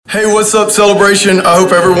Hey, what's up, Celebration? I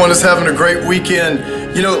hope everyone is having a great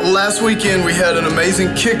weekend. You know, last weekend we had an amazing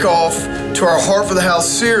kickoff to our Heart for the House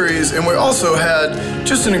series, and we also had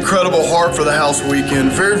just an incredible Heart for the House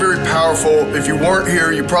weekend. Very, very powerful. If you weren't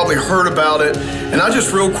here, you probably heard about it. And I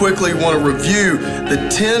just real quickly want to review the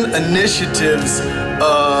 10 initiatives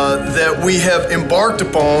that we have embarked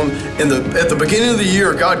upon at the beginning of the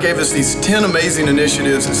year. God gave us these 10 amazing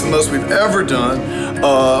initiatives. It's the most we've ever done.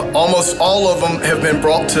 Almost all of them have been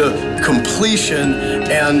brought to completion,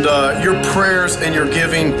 and your prayers and your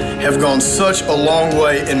giving have gone such a long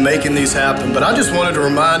way in making these happen. But I just wanted to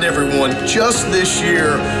remind everyone, just this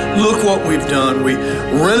year, look what we've done. We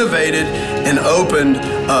renovated and opened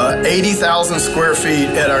 80,000 square feet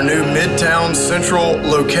at our new Midtown Central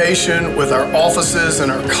location with our offices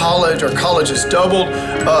and our college. Our college has doubled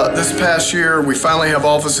this past year. We finally have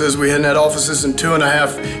offices. We hadn't had offices in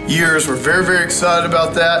 2.5 years. We're very, very excited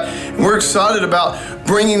about that. And we're excited about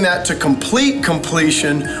bringing that to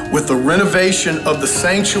completion with the renovation of the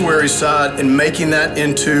sanctuary side and making that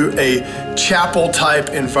into a chapel type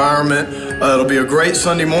environment. It'll be a great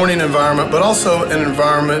Sunday morning environment, but also an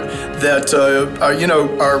environment that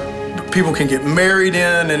our people can get married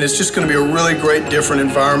in, and it's just going to be a really great different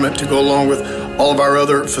environment to go along with all of our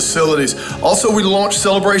other facilities. Also, we launched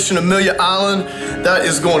Celebration Amelia Island. That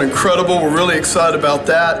is going incredible. We're really excited about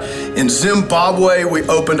that. In Zimbabwe, we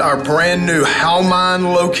opened our brand new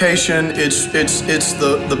Halmine location. It's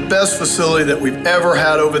the best facility that we've ever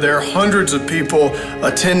had over there. Hundreds of people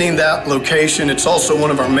attending that location. It's also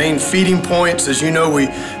one of our main feeding points. As you know, we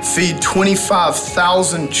feed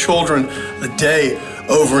 25,000 children a day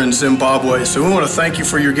over in Zimbabwe. So we want to thank you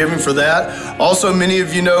for your giving for that. Also, many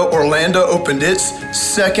of you know Orlando opened its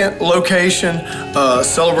second location,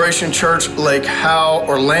 Celebration Church Lake Howe,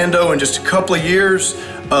 Orlando, in just a couple of years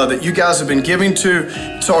that you guys have been giving to.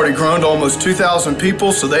 It's already grown to almost 2,000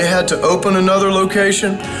 people, so they had to open another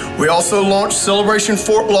location. We also launched Celebration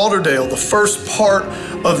Fort Lauderdale, the first part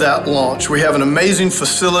of that launch. We have an amazing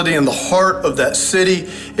facility in the heart of that city.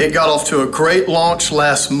 It got off to a great launch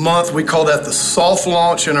last month. We call that the soft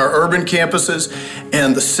launch in our urban campuses.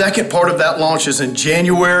 And the second part of that launch is in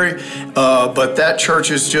January. But that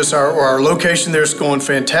church is just, our location there is going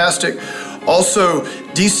fantastic. Also,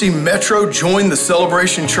 DC Metro joined the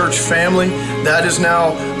Celebration Church family. That is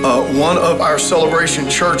now one of our Celebration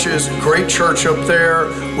churches. Great church up there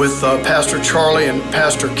with Pastor Charlie and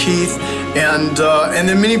Pastor Keith. And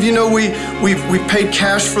then many of you know we paid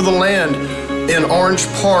cash for the land in Orange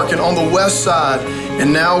Park and on the west side.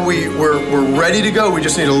 And now we're ready to go. We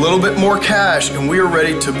just need a little bit more cash, and we are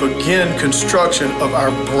ready to begin construction of our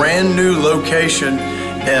brand new location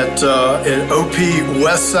at OP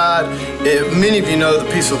West Side. Many of you know the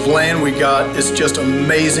piece of land we got is just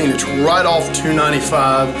amazing. It's right off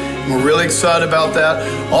 295, and we're really excited about that.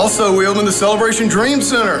 Also, we opened the Celebration Dream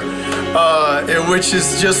Center, which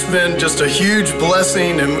has just been just a huge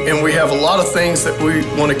blessing, and we have a lot of things that we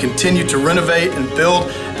want to continue to renovate and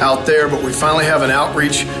build out there, but we finally have an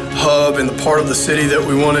outreach hub in the part of the city that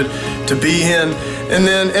we wanted to be in. And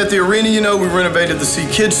then at the arena, you know, we renovated the See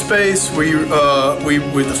Kids space.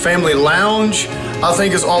 The family lounge, I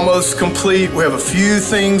think, is almost complete. We have a few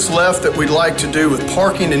things left that we'd like to do with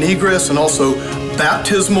parking and egress, and also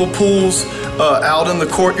baptismal pools out in the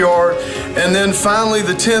courtyard. And then finally,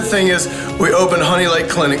 the 10th thing is we opened Honey Lake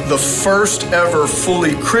Clinic, the first ever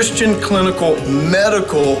fully Christian clinical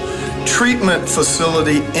medical treatment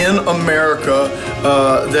facility in America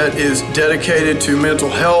that is dedicated to mental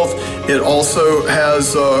health. It also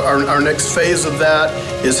has our next phase of that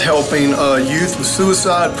is helping youth with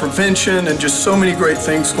suicide prevention, and just so many great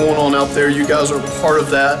things going on out there. You guys are part of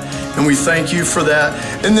that, and we thank you for that.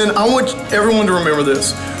 And then I want everyone to remember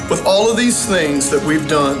this. With all of these things that we've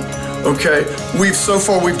done, okay, we've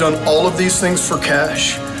done all of these things for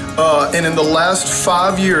cash. And in the last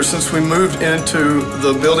 5 years since we moved into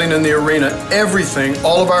the building in the arena,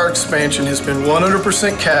 all of our expansion has been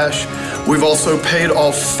 100% cash. We've also paid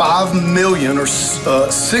off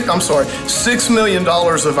 $6 million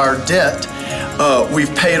of our debt.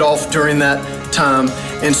 We've paid off during that time.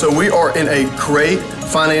 And so we are in a great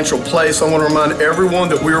financial place. I want to remind everyone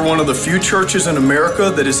that we are one of the few churches in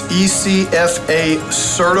America that is ECFA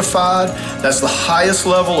certified. That's the highest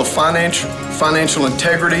level of financial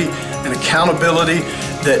integrity and accountability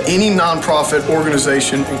that any nonprofit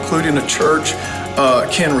organization, including a church,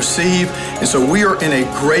 can receive. And so we are in a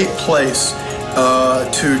great place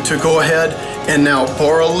to go ahead and now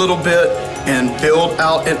borrow a little bit and build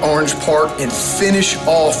out in Orange Park and finish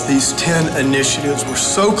off these 10 initiatives. We're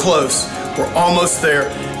so close. We're almost there.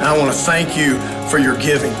 And I want to thank you for your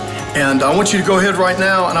giving. And I want you to go ahead right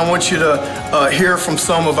now, and I want you to hear from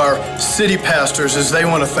some of our city pastors as they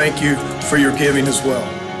want to thank you for your giving as well.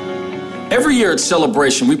 Every year at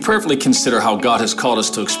Celebration, we prayerfully consider how God has called us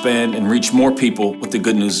to expand and reach more people with the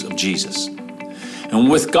good news of Jesus. And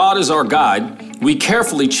with God as our guide, we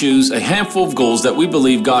carefully choose a handful of goals that we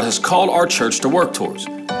believe God has called our church to work towards.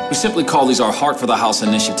 We simply call these our Heart for the House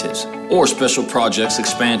initiatives, or special projects,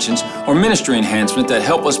 expansions, or ministry enhancement that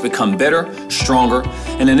help us become better, stronger,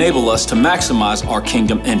 and enable us to maximize our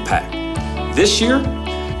kingdom impact. This year,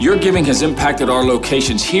 your giving has impacted our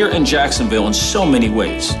locations here in Jacksonville in so many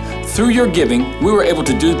ways. Through your giving, we were able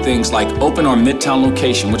to do things like open our Midtown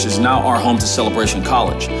location, which is now our home to Celebration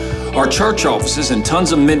College, our church offices and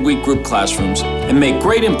tons of midweek group classrooms, and make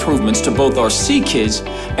great improvements to both our C Kids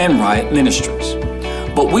and Riot Ministries.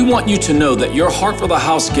 But we want you to know that your Heart for the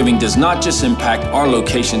House giving does not just impact our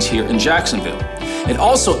locations here in Jacksonville. It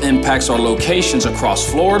also impacts our locations across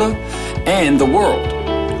Florida and the world.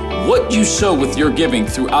 What you sow with your giving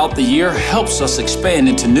throughout the year helps us expand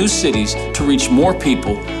into new cities to reach more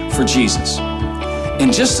people for Jesus.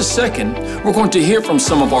 In just a second, we're going to hear from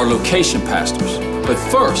some of our location pastors. But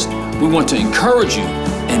first, we want to encourage you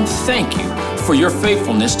and thank you for your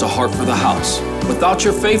faithfulness to Heart for the House. Without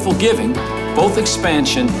your faithful giving, both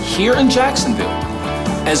expansion here in Jacksonville,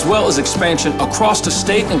 as well as expansion across the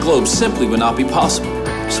state and globe simply would not be possible.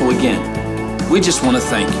 So again, we just want to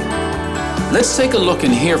thank you. Let's take a look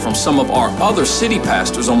and hear from some of our other city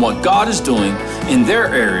pastors on what God is doing in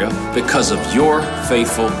their area because of your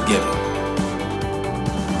faithful giving.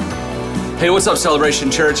 Hey, what's up,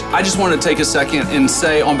 Celebration Church? I just want to take a second and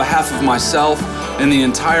say on behalf of myself and the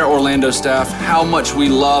entire Orlando staff how much we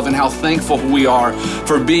love and how thankful we are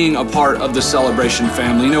for being a part of the Celebration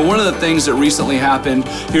family. You know, one of the things that recently happened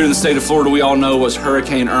here in the state of Florida, we all know, was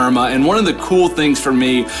Hurricane Irma. And one of the cool things for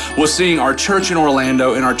me was seeing our church in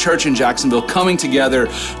Orlando and our church in Jacksonville coming together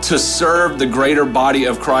to serve the greater body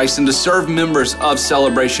of Christ and to serve members of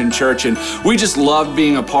Celebration Church. And we just love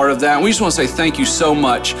being a part of that. And we just want to say thank you so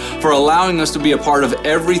much for allowing us to be a part of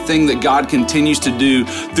everything that God continues to do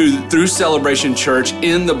through Celebration Church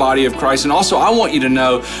in the body of Christ. And also, I want you to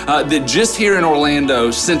know that just here in Orlando,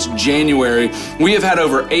 since January, we have had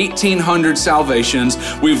over 1,800 salvations.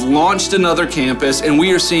 We've launched another campus, and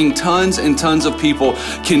we are seeing tons and tons of people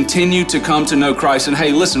continue to come to know Christ. And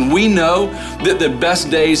hey, listen, we know that the best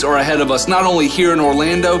days are ahead of us, not only here in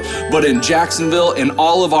Orlando, but in Jacksonville and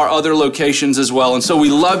all of our other locations as well. And so we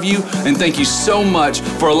love you, and thank you so much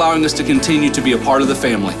for allowing us to continue to be a part of the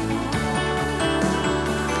family.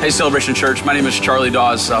 Hey, Celebration Church. My name is Charlie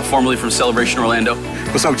Dawes, formerly from Celebration Orlando.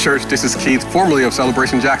 What's up, church? This is Keith, formerly of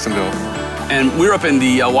Celebration Jacksonville. And we're up in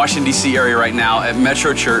the Washington, D.C. area right now at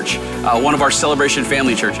Metro Church, one of our Celebration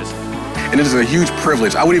family churches. And it is a huge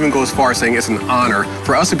privilege. I would even go as far as saying it's an honor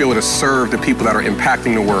for us to be able to serve the people that are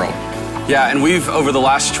impacting the world. Yeah, and over the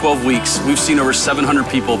last 12 weeks, we've seen over 700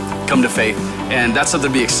 people come to faith. And that's something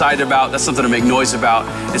to be excited about. That's something to make noise about.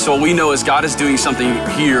 And so what we know is God is doing something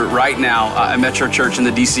here right now at Metro Church in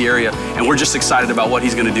the DC area. And we're just excited about what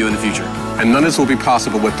he's going to do in the future. And none of this will be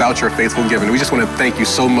possible without your faithful giving. We just want to thank you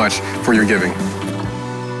so much for your giving.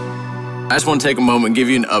 I just want to take a moment and give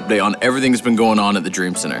you an update on everything that's been going on at the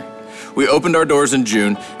Dream Center. We opened our doors in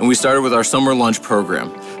June, and we started with our summer lunch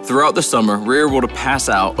program. Throughout the summer, we were able to pass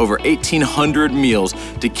out over 1,800 meals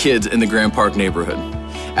to kids in the Grand Park neighborhood.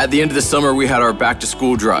 At the end of the summer, we had our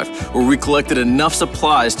back-to-school drive, where we collected enough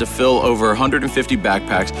supplies to fill over 150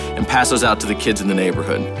 backpacks and pass those out to the kids in the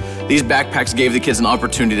neighborhood. These backpacks gave the kids an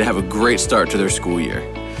opportunity to have a great start to their school year.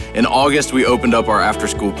 In August, we opened up our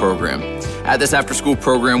after-school program. At this after-school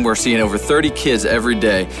program, we're seeing over 30 kids every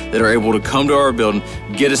day that are able to come to our building,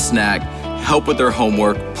 get a snack, help with their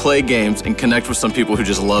homework, play games, and connect with some people who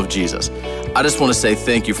just love Jesus. I just want to say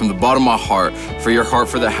thank you from the bottom of my heart for your Heart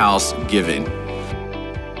for the House giving.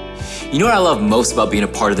 You know what I love most about being a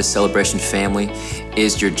part of the Celebration family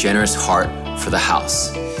is your generous heart for the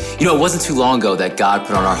house. You know, it wasn't too long ago that God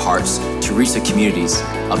put on our hearts to reach the communities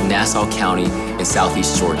of Nassau County and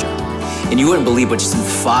Southeast Georgia. And you wouldn't believe, but just in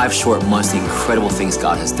 5 short months, the incredible things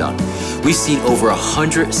God has done. We've seen over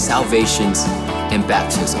 100 salvations and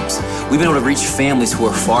baptisms. We've been able to reach families who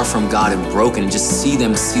are far from God and broken and just see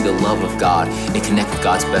them see the love of God and connect with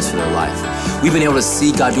God's best for their life. We've been able to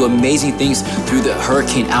see God do amazing things through the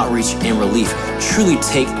hurricane outreach and relief, truly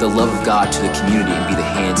take the love of God to the community and be the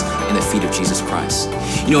hands and the feet of Jesus Christ.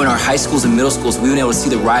 You know, in our high schools and middle schools, we've been able to see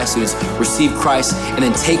the Riot students receive Christ and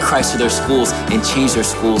then take Christ to their schools and change their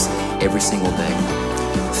schools every single day.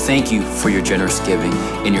 Thank you for your generous giving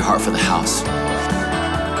and your heart for the house.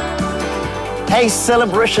 Hey,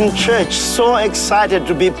 Celebration Church, so excited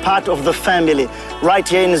to be part of the family right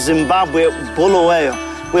here in Zimbabwe, Bulawayo.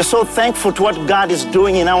 We're so thankful to what God is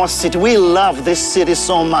doing in our city. We love this city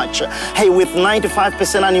so much. Hey, with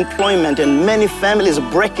 95% unemployment and many families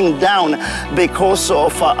breaking down because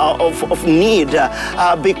of need,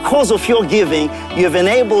 because of your giving, you've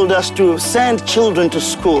enabled us to send children to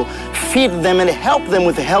school, feed them and help them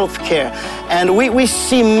with health care. And we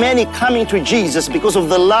see many coming to Jesus because of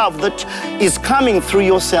the love that is coming through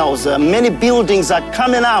yourselves. Many buildings are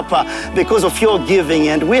coming up because of your giving.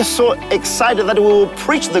 And we're so excited that we will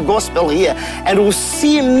preach the gospel here and we'll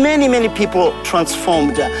see many, many people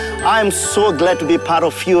transformed. I'm so glad to be part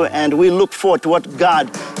of you, and we look forward to what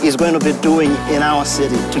God is going to be doing in our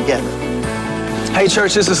city together. Hey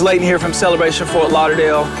church, this is Leighton here from Celebration Fort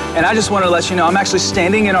Lauderdale, and I just want to let you know I'm actually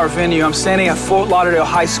standing in our venue. I'm standing at Fort Lauderdale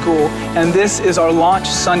High School, and this is our launch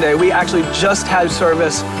Sunday. We actually just had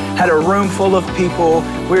service, had a room full of people.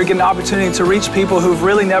 We were getting an opportunity to reach people who've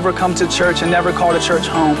really never come to church and never called a church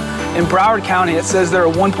home. In Broward County, it says there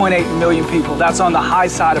are 1.8 million people. That's on the high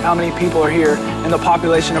side of how many people are here in the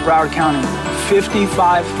population of Broward County.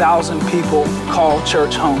 55,000 people call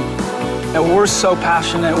church home. And we're so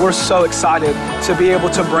passionate, we're so excited to be able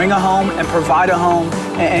to bring a home and provide a home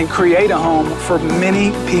and create a home for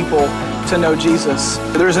many people to know Jesus.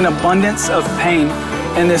 There's an abundance of pain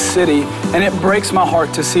in this city, and it breaks my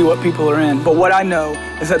heart to see what people are in. But what I know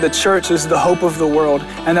is that the church is the hope of the world,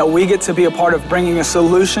 and that we get to be a part of bringing a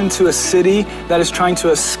solution to a city that is trying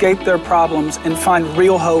to escape their problems and find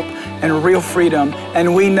real hope and real freedom.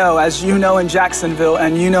 And we know, as you know in Jacksonville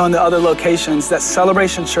and you know in the other locations, that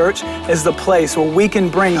Celebration Church is the place where we can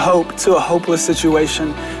bring hope to a hopeless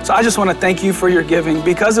situation. So I just want to thank you for your giving.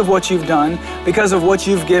 Because of what you've done, because of what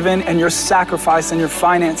you've given and your sacrifice and your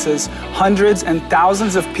finances, hundreds and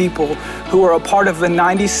thousands of people who are a part of the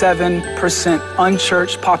 97%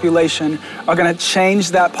 unchurched population are going to change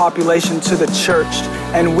that population to the church.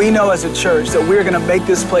 And we know as a church that we're going to make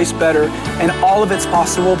this place better, and all of it's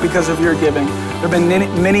possible because of your giving. There have been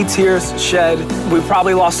many tears shed. We've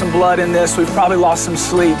probably lost some blood in this. We've probably lost some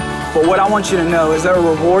sleep. But what I want you to know is there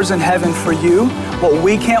are rewards in heaven for you. What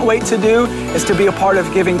we can't wait to do is to be a part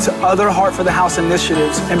of giving to other Heart for the House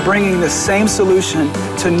initiatives and bringing the same solution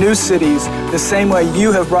to new cities the same way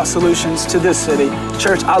you have brought solutions to this city.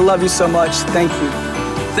 Church, I love you so much. Thank you.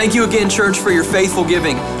 Thank you again, church, for your faithful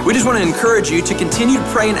giving. We just want to encourage you to continue to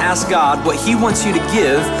pray and ask God what He wants you to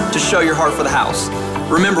give to show your heart for the house.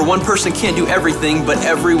 Remember, one person can't do everything, but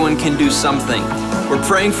everyone can do something. We're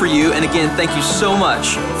praying for you, and again, thank you so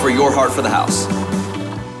much for your heart for the house.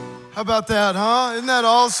 How about that, huh? Isn't that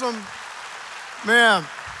awesome? Man,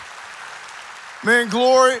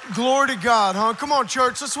 glory to God, huh? Come on,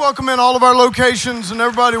 church, let's welcome in all of our locations and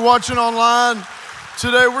everybody watching online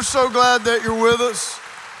today. We're so glad that you're with us.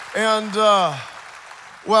 And,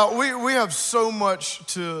 well, we have so much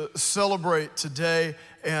to celebrate today.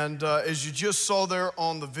 And as you just saw there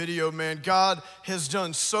on the video, man, God has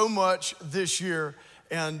done so much this year.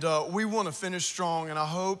 And we want to finish strong. And I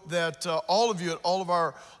hope that all of you at all of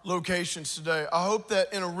our locations today, I hope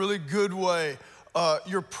that in a really good way,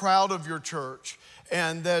 you're proud of your church.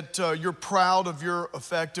 And that you're proud of your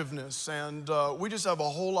effectiveness. And we just have a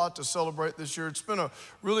whole lot to celebrate this year. It's been a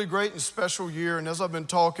really great and special year. And as I've been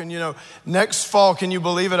talking, you know, next fall, can you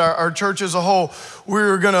believe it? Our church as a whole,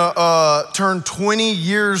 we're gonna turn 20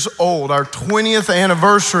 years old. Our 20th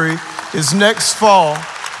anniversary is next fall.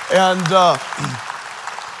 And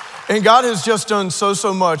God has just done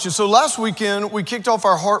so much. And so last weekend, we kicked off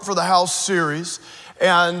our Heart for the House series.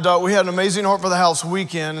 And we had an amazing Heart for the House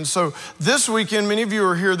weekend. And so this weekend, many of you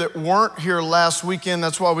are here that weren't here last weekend.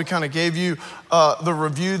 That's why we kind of gave you the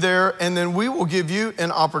review there. And then we will give you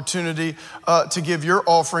an opportunity to give your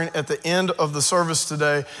offering at the end of the service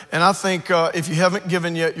today. And I think if you haven't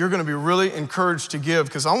given yet, you're going to be really encouraged to give,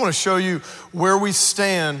 because I want to show you where we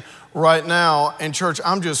stand right now. And church,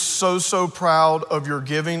 I'm just so proud of your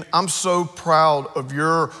giving. I'm so proud of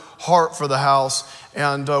your heart for the house.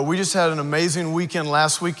 And we just had an amazing weekend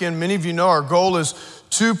last weekend. Many of you know our goal is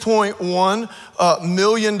 $2.1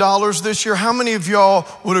 million this year. How many of y'all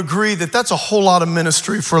would agree that that's a whole lot of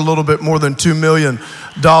ministry for a little bit more than $2 million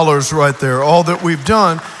right there, all that we've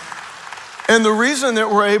done? And the reason that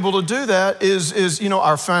we're able to do that is you know,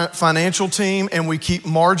 our financial team, and we keep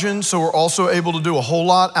margin, so we're also able to do a whole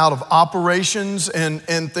lot out of operations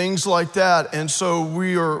and things like that. And so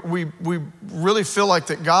we really feel like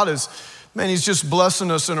that God is, man, He's just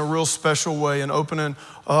blessing us in a real special way and opening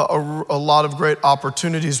a lot of great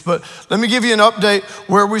opportunities. But let me give you an update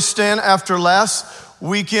where we stand after last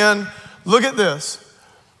weekend. Look at this.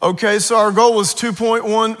 Okay, so our goal was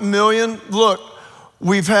 2.1 million. Look,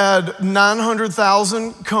 we've had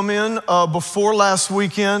 900,000 come in before last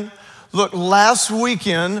weekend. Look, last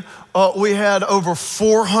weekend, we had over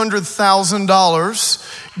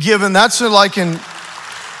 $400,000 given. That's like in,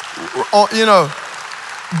 you know,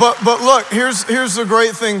 but look, here's the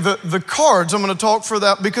great thing. The cards, I'm going to talk for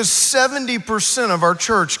that because 70% of our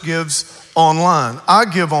church gives online. I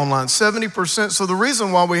give online, 70%. So the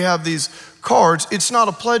reason why we have these cards, it's not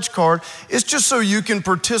a pledge card. It's just so you can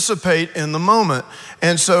participate in the moment.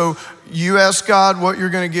 And so you ask God what you're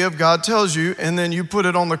going to give, God tells you, and then you put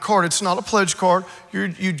it on the card. It's not a pledge card.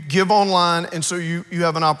 You give online, and so you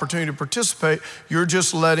have an opportunity to participate. You're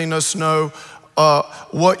just letting us know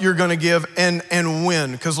what you're going to give and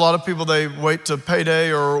when, because a lot of people, they wait to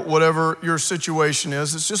payday or whatever your situation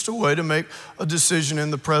is. It's just a way to make a decision in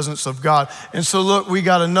the presence of God. And so look, we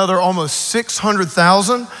got another almost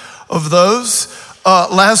 600,000 of those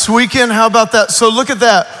last weekend. How about that? So look at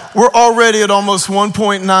that. We're already at almost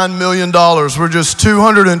 $1.9 million. We're just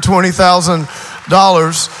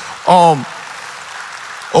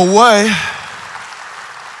 $220,000 away.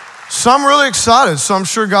 So I'm really excited. So I'm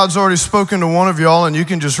sure God's already spoken to one of y'all, and you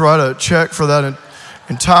can just write a check for that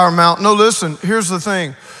entire amount. No, listen, here's the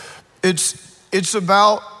thing. It's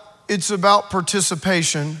about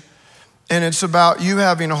participation, and it's about you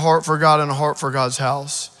having a heart for God and a heart for God's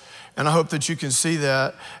house. And I hope that you can see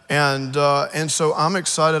that. And so I'm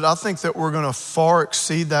excited. I think that we're going to far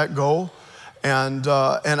exceed that goal. And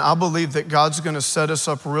I believe that God's going to set us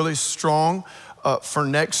up really strong for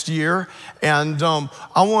next year. And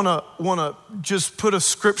I want to just put a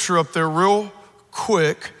scripture up there real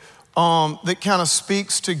quick that kind of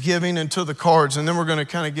speaks to giving and to the cards. And then we're going to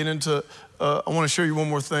kind of get into, I want to show you one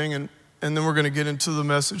more thing, and then we're going to get into the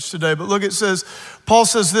message today. But look, it says, Paul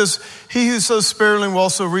says this, he who sows sparingly will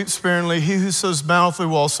also reap sparingly. He who sows bountifully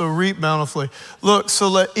will also reap bountifully. Look, so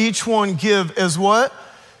let each one give as what?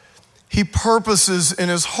 He purposes in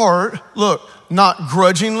his heart. Look, not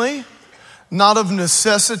grudgingly, not of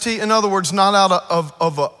necessity. In other words, not out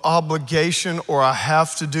of an obligation or I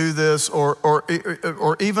have to do this or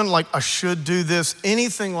even like I should do this,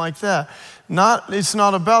 anything like that. It's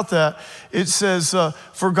not about that. It says,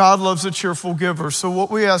 for God loves a cheerful giver. So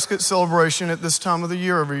what we ask at Celebration at this time of the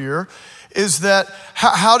year every year is that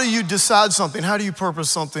how do you decide something? How do you purpose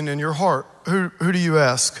something in your heart? Who do you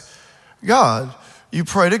ask? God. You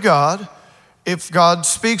pray to God. If God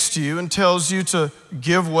speaks to you and tells you to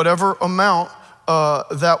give whatever amount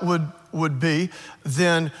that would be,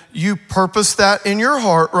 then you purpose that in your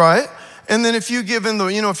heart, right? And then if you give in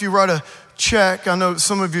if you write a check, I know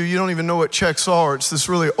some of you don't even know what checks are. It's this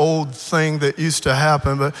really old thing that used to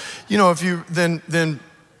happen. But if you then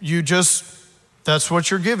you just, that's what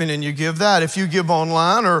you're giving, and you give that. If you give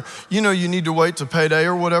online or you need to wait to payday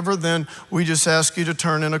or whatever, then we just ask you to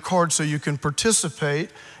turn in a card so you can participate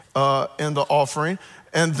in the offering.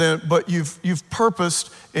 And then, but you've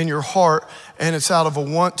purposed in your heart, and it's out of a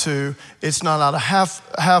want to. It's not out of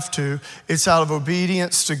have to. It's out of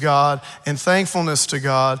obedience to God and thankfulness to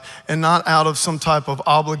God, and not out of some type of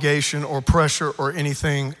obligation or pressure or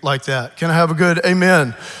anything like that. Can I have a good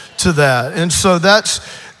amen to that? And so that's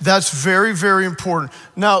very, very important.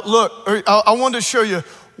 Now, look, I wanted to show you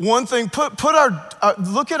one thing.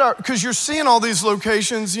 Look at our, because you're seeing all these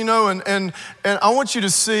locations, and I want you to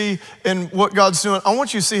see in what God's doing. I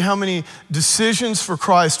want you to see how many decisions for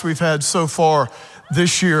Christ we've had so far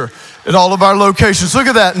this year at all of our locations. Look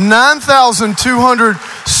at that,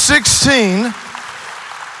 9,216.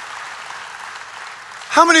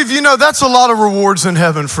 How many of you know that's a lot of rewards in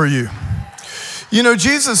heaven for you?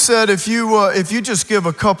 Jesus said, if you just give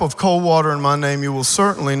a cup of cold water in my name, you will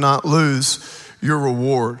certainly not lose your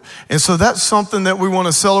reward. And so that's something that we want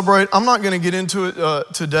to celebrate. I'm not going to get into it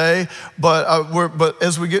today, but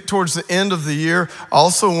as we get towards the end of the year, I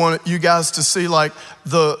also want you guys to see like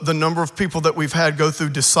the number of people that we've had go through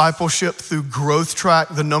discipleship, through growth track,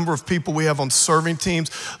 the number of people we have on serving teams,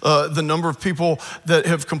 the number of people that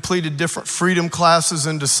have completed different freedom classes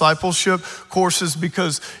and discipleship courses,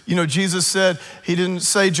 because Jesus said, he didn't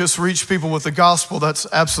say just reach people with the gospel. That's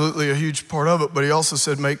absolutely a huge part of it, but he also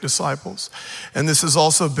said make disciples. And this has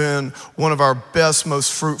also been one of our best,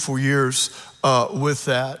 most fruitful years with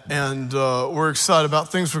that. And we're excited about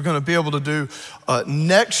things we're going to be able to do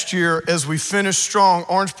next year, as we finish strong,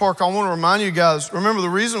 Orange Park, I want to remind you guys, remember the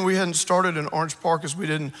reason we hadn't started in Orange Park is we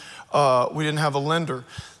didn't have a lender.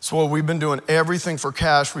 So we've been doing everything for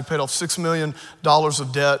cash. We paid off $6 million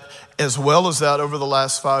of debt as well as that over the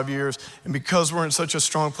last 5 years. And because we're in such a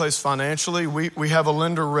strong place financially, we have a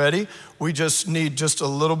lender ready. We just need just a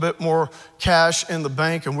little bit more cash in the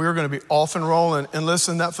bank, and we're going to be off and rolling. And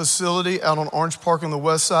listen, that facility out on Orange Park on the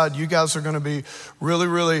west side, you guys are going to be really,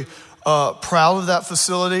 really proud of that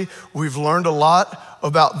facility. We've learned a lot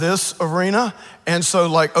about this arena. And so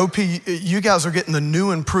like OP, you guys are getting the new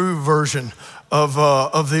improved version of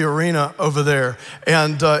the arena over there.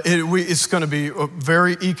 And it's gonna be a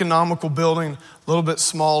very economical building, a little bit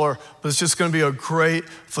smaller, but it's just gonna be a great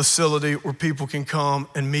facility where people can come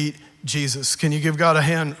and meet Jesus. Can you give God a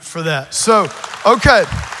hand for that? So, okay,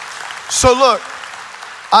 so look,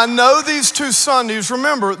 I know these 2 Sundays,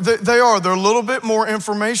 remember, they're a little bit more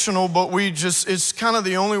informational, but it's kind of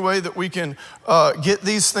the only way that we can get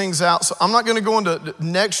these things out. So I'm not gonna go into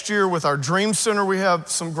next year with our Dream Center. We have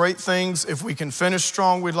some great things. If we can finish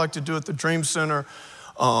strong, we'd like to do at the Dream Center.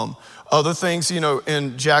 Other things,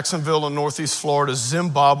 in Jacksonville and Northeast Florida,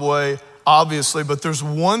 Zimbabwe, obviously, but there's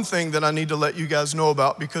one thing that I need to let you guys know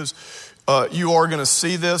about because you are gonna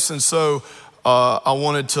see this, and so I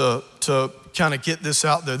wanted to kind of get this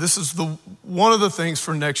out there. This is one of the things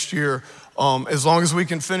for next year, as long as we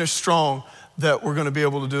can finish strong, that we're gonna be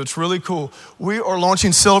able to do. It's really cool. We are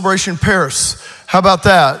launching Celebration Paris. How about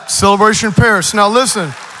that? Celebration Paris. Now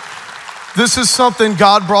listen, this is something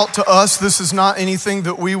God brought to us. This is not anything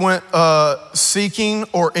that we went seeking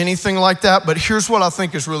or anything like that, but here's what I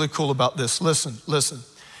think is really cool about this. Listen.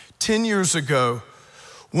 10 years ago,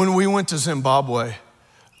 when we went to Zimbabwe,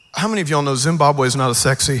 how many of y'all know Zimbabwe is not a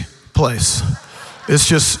sexy place? It's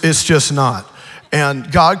just not.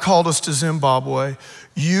 And God called us to Zimbabwe.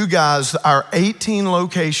 You guys, our 18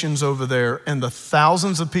 locations over there and the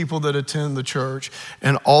thousands of people that attend the church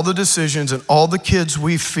and all the decisions and all the kids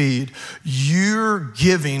we feed, you're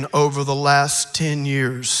giving over the last 10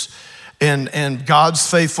 years. And God's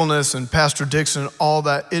faithfulness and Pastor Dixon, all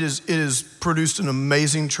that, it has produced an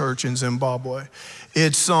amazing church in Zimbabwe.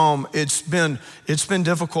 It's been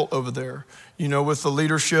difficult over there, with the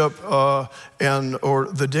leadership or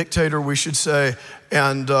the dictator, we should say,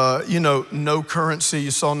 and no currency.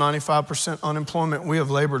 You saw 95% unemployment. We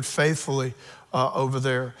have labored faithfully over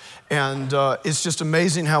there, and it's just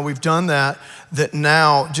amazing how we've done that. That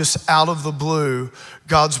now, just out of the blue,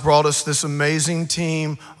 God's brought us this amazing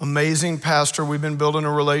team, amazing pastor we've been building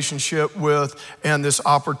a relationship with, and this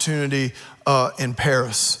opportunity in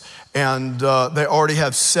Paris. And they already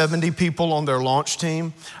have 70 people on their launch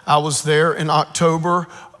team. I was there in October.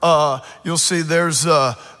 You'll see there's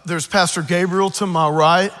Pastor Gabriel to my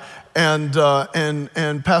right, and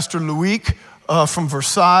Pastor Loic from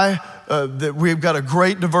Versailles. That we've got a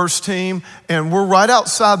great diverse team, and we're right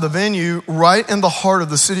outside the venue, right in the heart of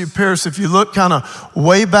the city of Paris. If you look kind of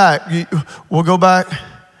way back, we'll go back.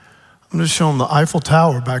 I'm just showing the Eiffel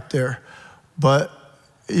Tower back there, but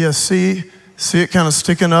yeah, see it kind of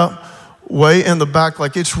sticking up way in the back,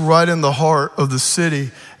 like it's right in the heart of the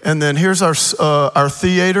city. And then here's our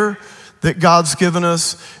theater that God's given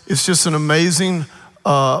us. It's just an amazing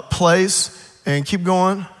place. And keep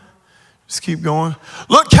going. Just keep going.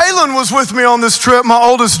 Look, Kaylin was with me on this trip, my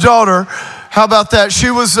oldest daughter. How about that? She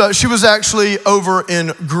was actually over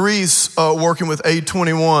in Greece working with Aid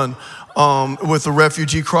 21 with the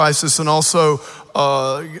refugee crisis, and also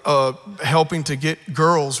helping to get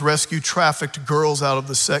rescue trafficked girls out of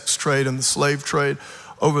the sex trade and the slave trade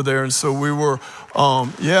over there. And so we were,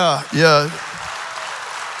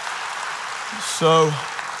 So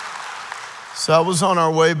that was on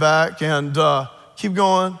our way back, and keep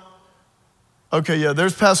going. Okay, yeah,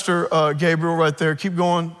 there's Pastor Gabriel right there. Keep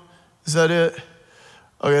going. Is that it?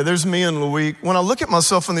 Okay, there's me and Loic. When I look at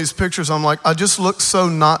myself in these pictures, I'm like, I just look so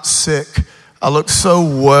not sick. I look so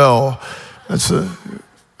well.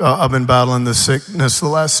 I've been battling this sickness the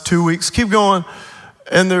last 2 weeks. Keep going.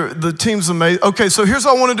 And the team's amazing. Okay, so here's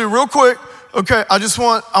what I want to do real quick. Okay, I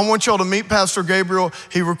want y'all to meet Pastor Gabriel.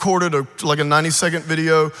 He recorded a 90-second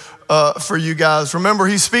video for you guys. Remember,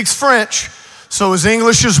 he speaks French, so his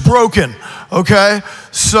English is broken. Okay,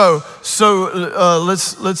 so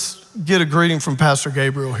let's get a greeting from Pastor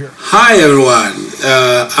Gabriel here. Hi everyone,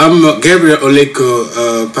 I'm Gabriel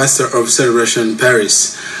Oleko, pastor of Celebration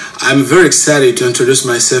Paris. I'm very excited to introduce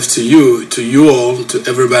myself to you all, to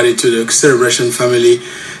everybody, to the Celebration family,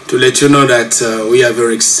 to let you know that we are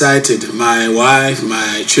very excited. My wife,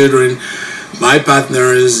 my children, My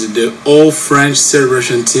partners, the whole French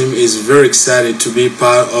Celebration team is very excited to be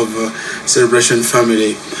part of Celebration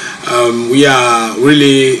family. We are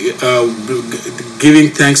really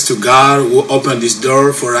giving thanks to God who opened this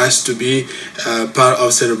door for us to be part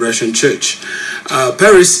of Celebration Church.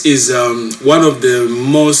 Paris is one of the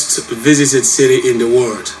most visited cities in the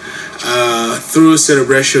world. Through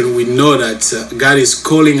Celebration, we know that God is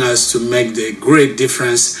calling us to make the great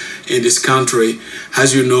difference in this country.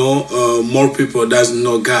 As you know, more people doesn't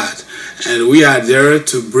know God. And we are there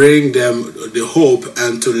to bring them the hope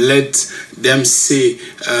and to let them see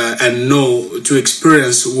and know, to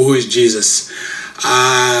experience who is Jesus.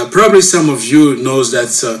 Probably some of you knows that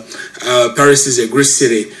Paris is a great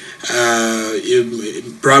city.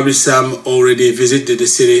 Probably some already visited the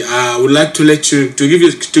city. I would like to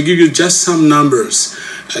give you just some numbers.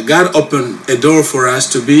 God opened a door for us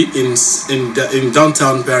to be in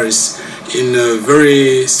downtown Paris, in a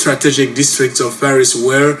very strategic district of Paris,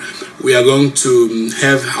 where we are going to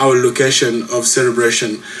have our location of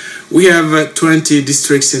Celebration. We have 20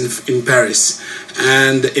 districts in Paris,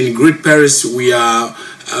 and in Great Paris we are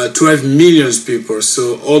 12 million people.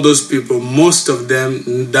 So all those people, most of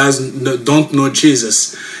them don't know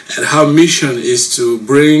Jesus. And our mission is to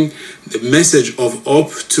bring the message of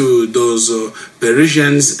hope to those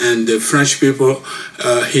Parisians and the French people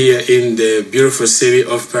here in the beautiful city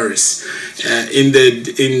of Paris. In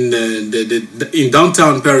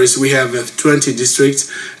downtown Paris, we have 20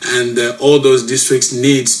 districts, and all those districts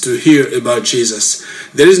need to hear about Jesus.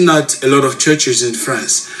 There is not a lot of churches in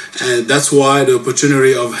France, and that's why the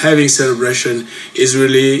opportunity of having Celebration is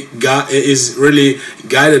really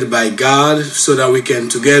guided by God, so that we can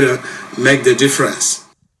together make the difference.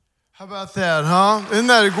 How about that, huh? Isn't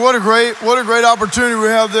that what a great opportunity we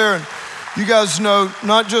have there? And you guys know,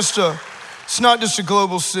 it's not just a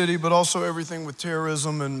global city, but also everything with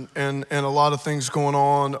terrorism and a lot of things going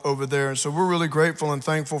on over there. And so we're really grateful and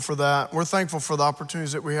thankful for that. We're thankful for the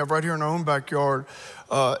opportunities that we have right here in our own backyard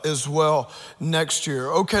as well next year.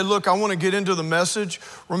 Okay, look, I want to get into the message.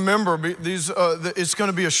 Remember, it's going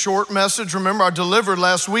to be a short message. Remember, I delivered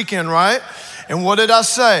last weekend, right? And what did I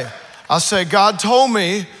say? I said, God told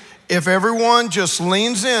me if everyone just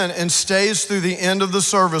leans in and stays through the end of the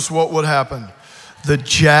service, what would happen? The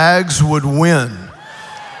Jags would win.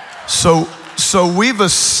 So we've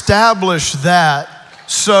established that.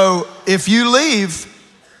 So if you leave,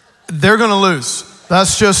 they're going to lose.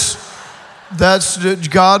 That's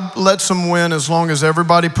God lets them win as long as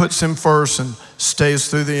everybody puts him first and stays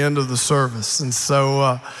through the end of the service. And so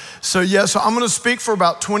I'm going to speak for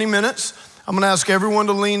about 20 minutes. I'm going to ask everyone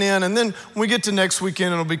to lean in, and then when we get to next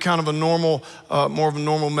weekend, it'll be kind of a normal, more of a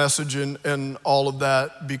normal message and all of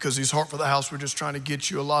that, because He's Heart for the House. We're just trying to get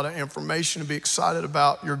you a lot of information to be excited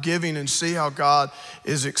about your giving and see how God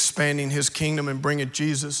is expanding His kingdom and bringing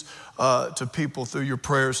Jesus to people through your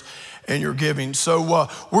prayers and your giving. So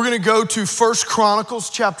we're going to go to 1 Chronicles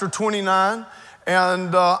chapter 29,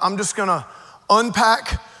 and I'm just going to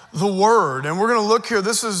unpack the word, and we're going to look here.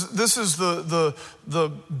 This is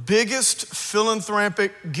the biggest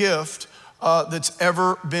philanthropic gift that's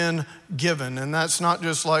ever been given, and that's not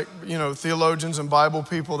just like theologians and Bible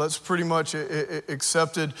people. That's pretty much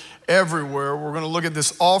accepted everywhere. We're going to look at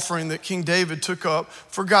this offering that King David took up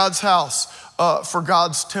for God's house, for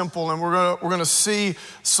God's temple, and we're going to see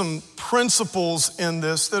some principles in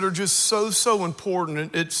this that are just so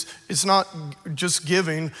important. It's not just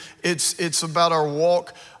giving; it's about our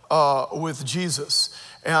walk with Jesus.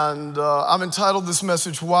 And I've entitled this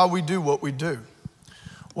message, Why We Do What We Do.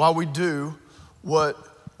 Why we do what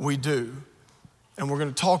we do. And we're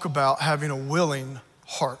going to talk about having a willing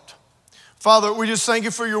heart. Father, we just thank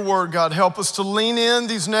you for your word, God. Help us to lean in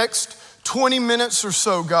these next 20 minutes or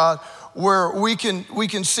so, God, where we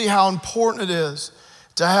can see how important it is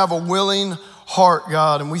to have a willing heart,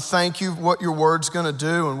 God. And we thank you for what your word's going to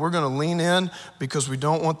do, and we're going to lean in because we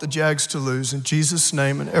don't want the Jags to lose. In Jesus'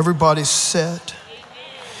 name, and everybody said,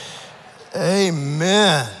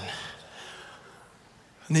 Amen.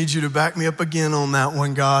 I need you to back me up again on that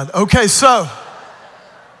one, God. Okay, so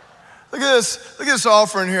look at this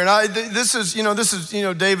offering here. And this is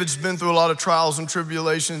David's been through a lot of trials and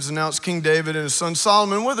tribulations, and now it's King David and his son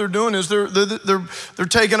Solomon. What they're doing is they're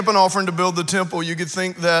taking up an offering to build the temple. You could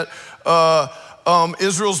think that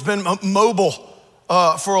Israel's been mobile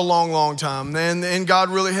for a long time, and God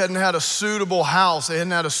really hadn't had a suitable house. They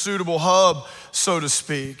hadn't had a suitable hub, so to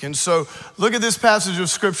speak. And so look at this passage of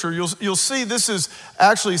scripture. You'll see this is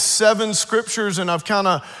actually 7 scriptures, and I've kind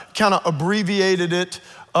of abbreviated it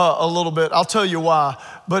a little bit. I'll tell you why.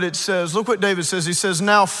 But it says, look what David says. He says,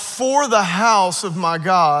 now for the house of my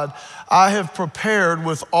God, I have prepared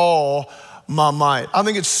with all my might. I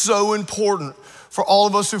think it's so important for all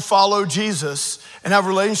of us who follow Jesus and have a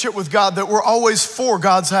relationship with God that we're always for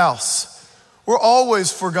God's house. We're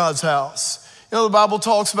always for God's house. You know, the Bible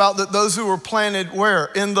talks about that those who are planted where?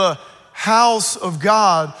 In the house of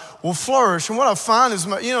God will flourish. And what I find is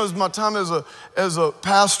my time as a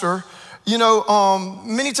pastor,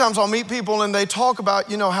 many times I'll meet people and they talk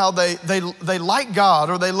about, how they like God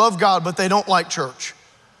or they love God, but they don't like church.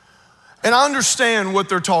 And I understand what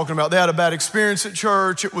they're talking about. They had a bad experience at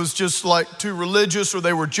church. It was just like too religious, or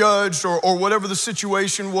they were judged, or whatever the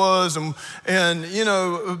situation was, and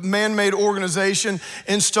man-made organization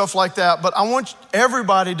and stuff like that. But I want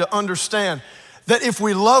everybody to understand that if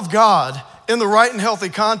we love God in the right and healthy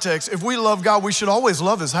context, if we love God, we should always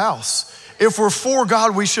love his house. If we're for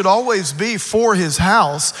God, we should always be for his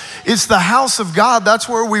house. It's the house of God. That's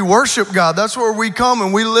where we worship God. That's where we come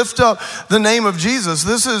and we lift up the name of Jesus.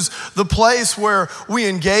 This is the place where we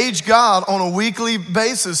engage God on a weekly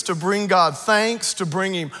basis to bring God thanks, to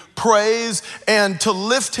bring him praise, and to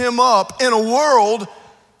lift him up in a world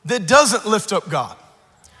that doesn't lift up God.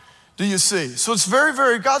 Do you see? So it's very,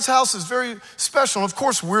 very, God's house is very special. And of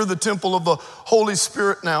course, we're the temple of the Holy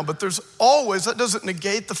Spirit now, but that doesn't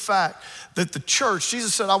negate the fact that the church,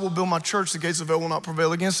 Jesus said, I will build my church, the gates of hell will not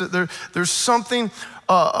prevail against it. There's something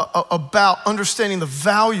about understanding the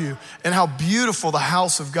value and how beautiful the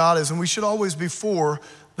house of God is, and we should always be for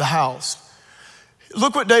the house.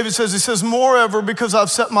 Look what David says. He says, moreover, because I've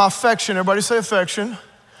set my affection, everybody say affection.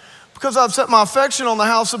 Because I've set my affection on the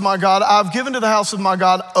house of my God, I've given to the house of my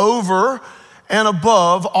God over and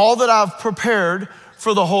above all that I've prepared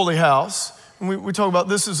for the holy house. And we talk about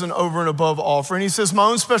this is an over and above offering. He says, my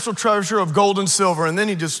own special treasure of gold and silver. And then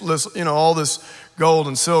he just lists, all this gold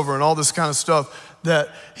and silver and all this kind of stuff that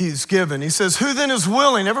he's given. He says, who then is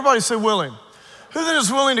willing? Everybody say willing. Who then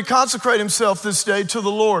is willing to consecrate himself this day to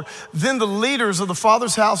the Lord? Then the leaders of the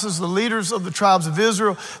fathers' houses, the leaders of the tribes of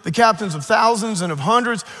Israel, the captains of thousands and of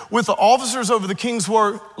hundreds, with the officers over the king's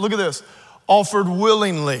work, look at this, offered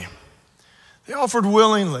willingly. They offered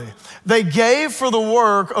willingly. They gave for the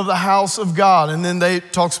work of the house of God. And then they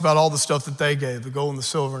talks about all the stuff that they gave, the gold and the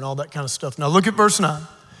silver and all that kind of stuff. Now look at verse 9.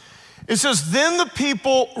 It says, then the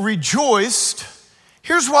people rejoiced.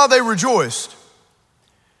 Here's why they rejoiced.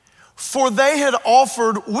 For they had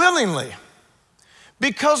offered willingly.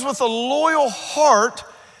 Because with a loyal heart,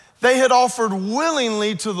 they had offered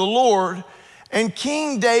willingly to the Lord, and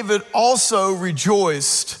King David also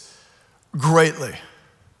rejoiced greatly.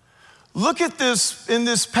 Look at this in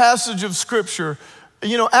this passage of scripture.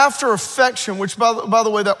 After affection, which by the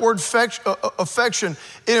way, that word affection,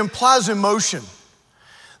 it implies emotion.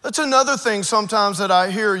 That's another thing sometimes that I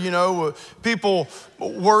hear, people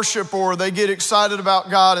worship or they get excited about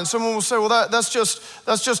God, and someone will say, well, that's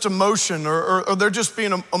just emotion, or they're just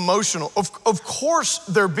being emotional. Of course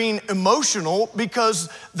they're being emotional because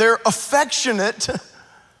they're affectionate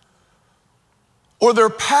or they're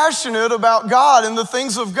passionate about God and the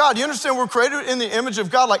things of God. You understand we're created in the image of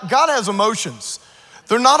God. Like God has emotions.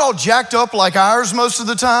 They're not all jacked up like ours most of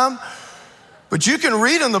the time. But you can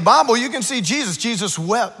read in the Bible, you can see Jesus. Jesus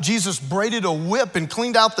wept. Jesus braided a whip and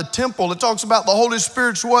cleaned out the temple. It talks about the Holy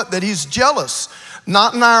Spirit's what? That he's jealous.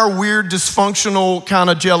 Not in our weird, dysfunctional kind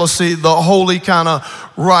of jealousy, the holy kind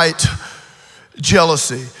of right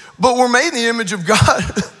jealousy. But we're made in the image of God.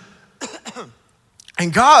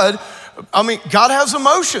 And God has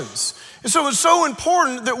emotions. And so it's so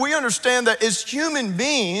important that we understand that as human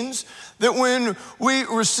beings, that when we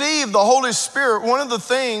receive the Holy Spirit, one of the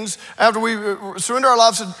things after we surrender our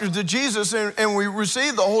lives to Jesus and we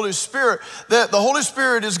receive the Holy Spirit, that the Holy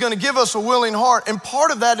Spirit is going to give us a willing heart. And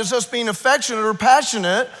part of that is us being affectionate or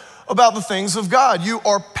passionate about the things of God. You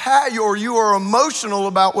are emotional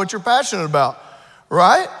about what you're passionate about,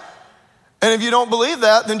 right? And if you don't believe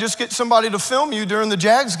that, then just get somebody to film you during the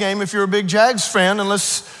Jags game if you're a big Jags fan, and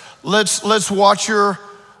let's watch your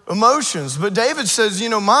emotions. But David says,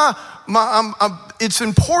 it's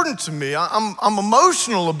important to me. I'm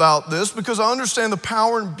emotional about this because I understand the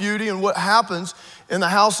power and beauty and what happens in the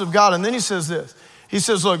house of God. And then he says this. He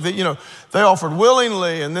says, look, that they offered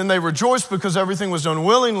willingly, and then they rejoiced because everything was done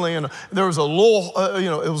willingly, and there was a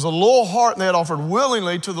loyal heart, and they had offered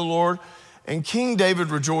willingly to the Lord, and King David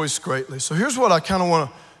rejoiced greatly. So here's what I kind of want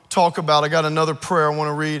to talk about. I got another prayer I want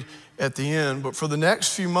to read at the end, but for the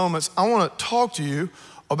next few moments, I want to talk to you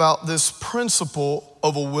about this principle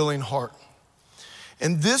of a willing heart.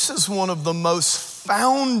 And this is one of the most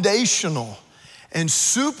foundational and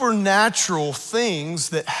supernatural things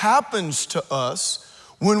that happens to us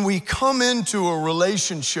when we come into a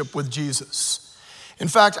relationship with Jesus. In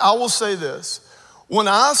fact, I will say this. when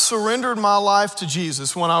I surrendered my life to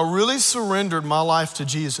Jesus, when I really surrendered my life to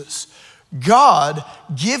Jesus, God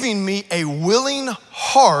giving me a willing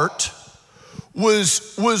heart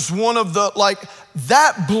was one of the,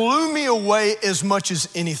 that blew me away as much as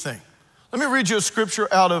anything. Let me read you a scripture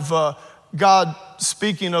out of God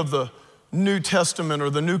speaking of the New Testament or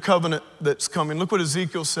the new covenant that's coming. Look what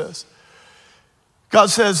Ezekiel says. God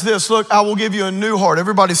says this, look, I will give you a new heart.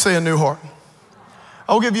 Everybody say a new heart.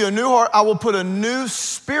 I will give you a new heart. I will put a new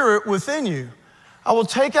spirit within you. I will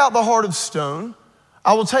take out the heart of stone.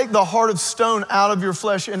 I will take the heart of stone out of your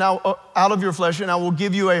flesh and I will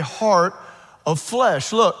give you a heart of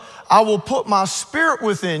flesh. Look, I will put my spirit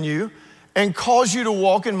within you and cause you to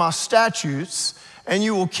walk in my statutes, and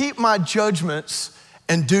you will keep my judgments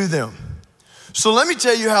and do them. So let me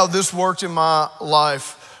tell you how this worked in my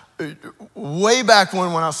life way back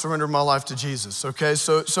when I surrendered my life to Jesus, okay?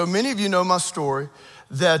 So many of you know my story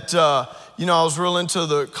that, I was real into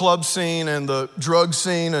the club scene and the drug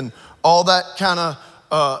scene and all that kind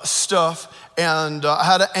of stuff. And I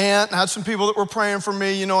had an aunt and I had some people that were praying for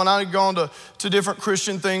me, and I had gone to different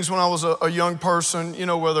Christian things when I was a young person,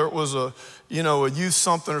 whether it was a youth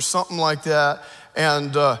something or something like that.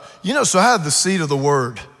 And, so I had the seed of the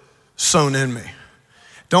word sown in me.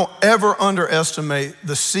 Don't ever underestimate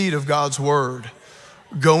the seed of God's word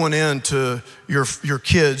going into your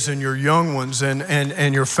kids and your young ones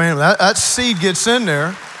and your family. That seed gets in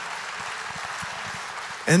there.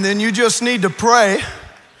 And then you just need to pray.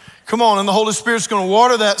 Come on, and the Holy Spirit's gonna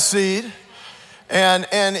water that seed.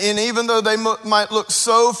 And even though they might look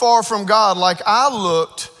so far from God, like I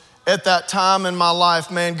looked at that time in my life,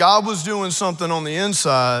 man, God was doing something on the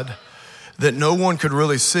inside that no one could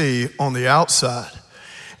really see on the outside.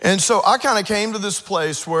 And so I kind of came to this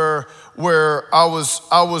place where I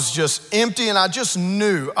was just empty, and I just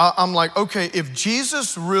knew, I'm like, okay, if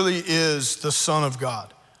Jesus really is the Son of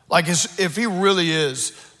God, like if he really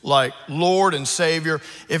is like Lord and Savior,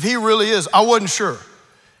 if he really is, I wasn't sure.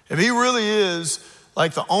 If he really is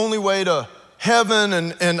like the only way to heaven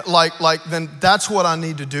and like then that's what I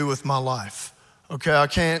need to do with my life.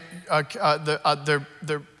 Okay,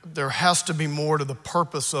 there has to be more to the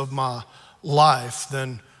purpose of my life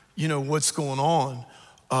than what's going on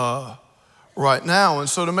right now. And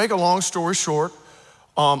so to make a long story short,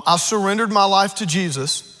 I surrendered my life to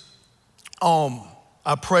Jesus.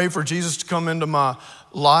 I prayed for Jesus to come into my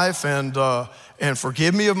life and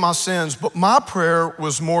forgive me of my sins. But my prayer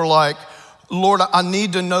was more like, Lord, I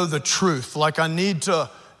need to know the truth. Like I need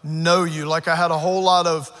to know you. Like I had a whole lot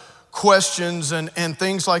of questions and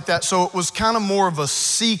things like that. So it was kind of more of a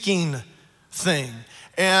seeking thing.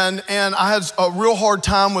 And I had a real hard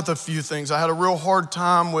time with a few things. I had a real hard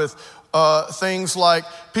time with things like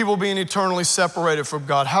people being eternally separated from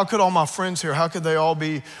God. How could all my friends here, how could they all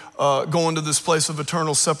be going to this place of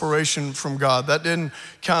eternal separation from God? That didn't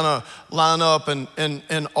kind of line up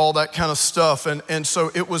and all that kind of stuff. And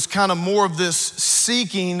so it was kind of more of this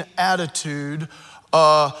seeking attitude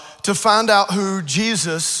to find out who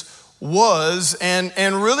Jesus was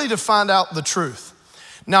and really to find out the truth.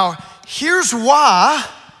 Now, here's why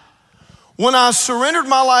when I surrendered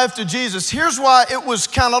my life to Jesus, here's why it was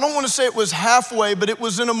I don't want to say it was halfway, but it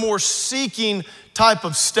was in a more seeking type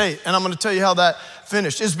of state. And I'm going to tell you how that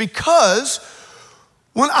finished. Is because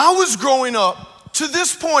when I was growing up, to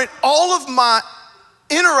this point, all of my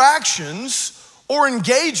interactions or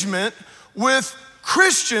engagement with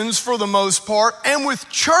Christians for the most part and with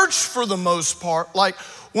church for the most part, like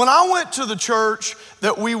when I went to the church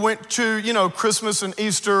that we went to, Christmas and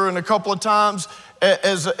Easter and a couple of times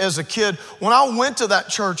as a kid, when I went to that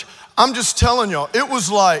church, I'm just telling y'all, it was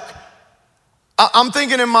like, I'm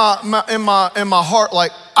thinking in my heart,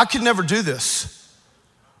 like, I could never do this.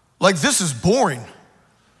 Like, this is boring.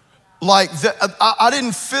 Like, I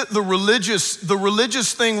didn't fit the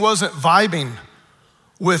religious thing wasn't vibing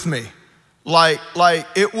with me. Like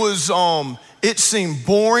it was, it seemed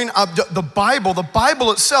boring. The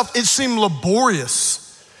Bible itself, it seemed laborious.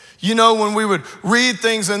 When we would read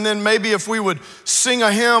things and then maybe if we would sing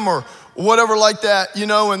a hymn or whatever like that,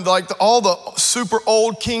 and like all the super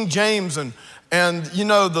old King James and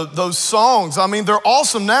those songs, I mean, they're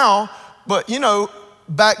awesome now, but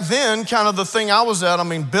back then, kind of the thing I was at, I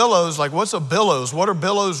mean, billows, like what's a billows? What are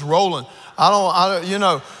billows rolling?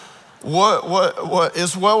 What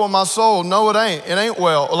is well with my soul? No, it ain't. It ain't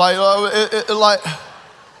well.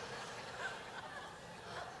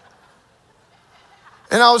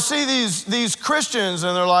 And I would see these Christians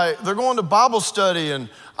and they're going to Bible study and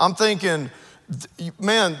I'm thinking,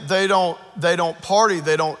 man, they don't party,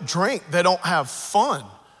 they don't drink, they don't have fun.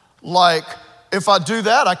 Like if I do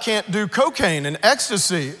that, I can't do cocaine and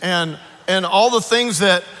ecstasy and and all the things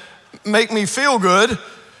that make me feel good,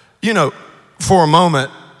 for a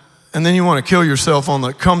moment, and then you want to kill yourself on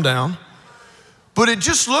the come down. But it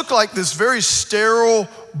just looked like this very sterile,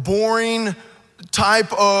 boring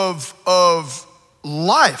type of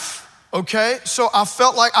life, okay? So I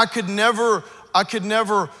felt like I could never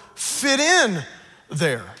fit in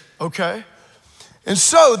there, okay? And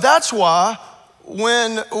so that's why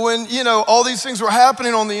when all these things were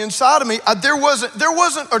happening on the inside of me, there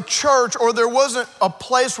wasn't a church or there wasn't a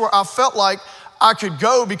place where I felt like I could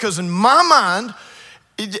go, because in my mind,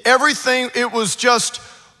 it was just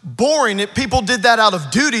boring. People did that out of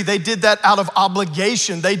duty. They did that out of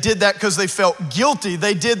obligation. They did that because they felt guilty.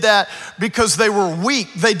 They did that because they were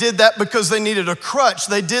weak. They did that because they needed a crutch.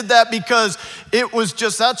 They did that because it was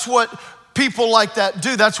just, that's what people like that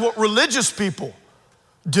do. That's what religious people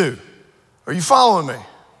do. Are you following me?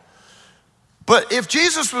 But if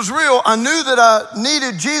Jesus was real, I knew that I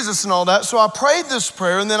needed Jesus and all that. So I prayed this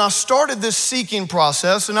prayer, and then I started this seeking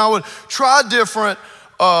process, and I would try different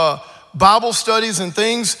Bible studies and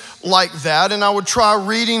things like that, and I would try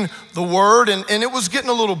reading the Word, and it was getting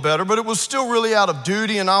a little better, but it was still really out of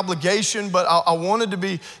duty and obligation, but I wanted to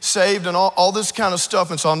be saved and all this kind of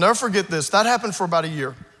stuff. And so I'll never forget this. That happened for about a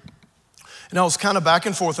year, and I was kind of back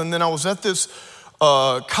and forth, and then I was at this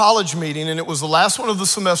college meeting, and it was the last one of the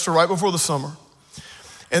semester, right before the summer,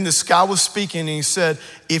 and this guy was speaking, and he said,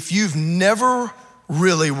 if you've never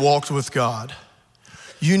really walked with God,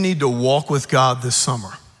 you need to walk with God this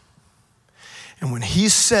summer. And when he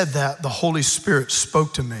said that, the Holy Spirit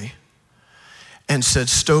spoke to me and said,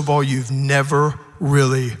 Stovall, you've never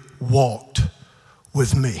really walked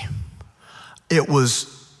with me. It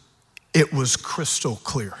was crystal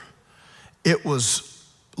clear. It was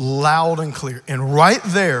loud and clear. And right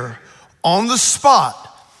there on the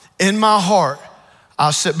spot in my heart, I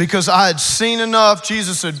said, because I had seen enough.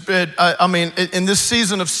 Jesus had been, in this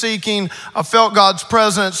season of seeking, I felt God's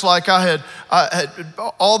presence, like I had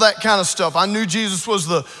all that kind of stuff. I knew Jesus was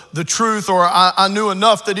the truth, or I knew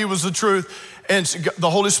enough that he was the truth. And the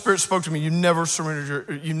Holy Spirit spoke to me, you never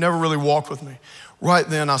surrendered, you never really walked with me. Right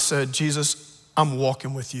then I said, Jesus, I'm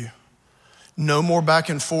walking with you. No more back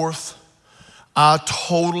and forth.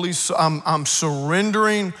 I'm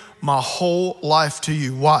surrendering my whole life to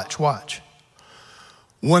you. Watch.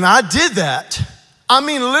 When I did that,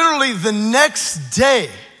 literally the next day,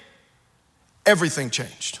 everything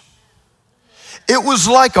changed. It was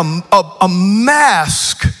like a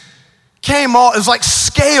mask came off. It was like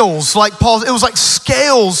scales, like Paul. It was like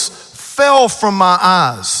scales fell from my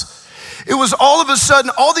eyes. It was all of a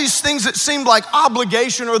sudden, all these things that seemed like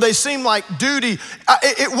obligation or they seemed like duty,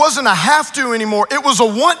 it wasn't a have to anymore. It was a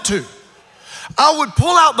want to. I would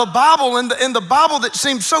pull out the Bible, and the Bible that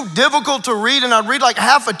seemed so difficult to read, and I'd read like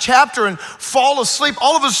half a chapter and fall asleep.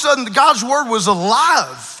 All of a sudden, God's word was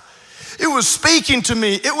alive. It was speaking to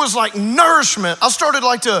me. It was like nourishment. I started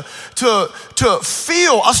to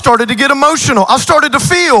feel. I started to get emotional. I started to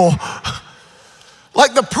feel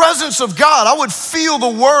like the presence of God. I would feel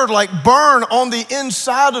the word like burn on the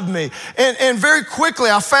inside of me. And very quickly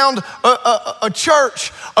I found a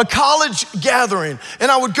church, a college gathering. And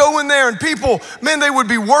I would go in there and people, man, they would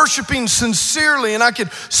be worshiping sincerely. And I could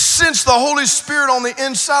sense the Holy Spirit on the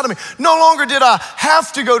inside of me. No longer did I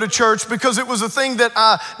have to go to church because it was a thing that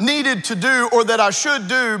I needed to do or that I should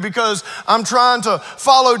do because I'm trying to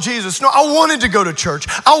follow Jesus. No, I wanted to go to church.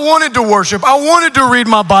 I wanted to worship. I wanted to read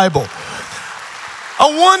my Bible.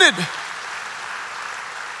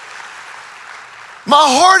 My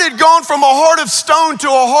heart had gone from a heart of stone to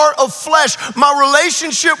a heart of flesh. My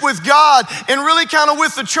relationship with God and really kind of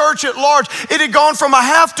with the church at large, it had gone from a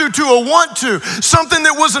have to a want to. Something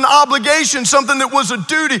that was an obligation, something that was a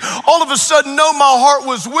duty. All of a sudden, no, my heart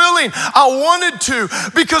was willing. I wanted to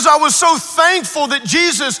because I was so thankful that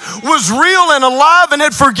Jesus was real and alive and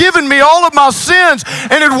had forgiven me all of my sins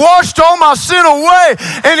and had washed all my sin away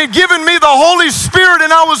and had given me the Holy Spirit,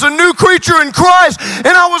 and I was a new creature in Christ,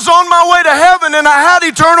 and I was on my way to heaven, and I had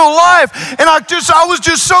eternal life, and I was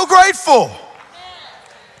just so grateful.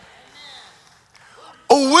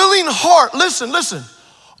 A willing heart, listen,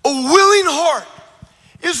 a willing heart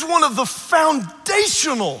is one of the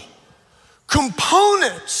foundational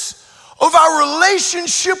components of our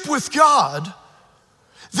relationship with God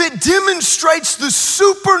that demonstrates the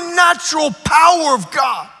supernatural power of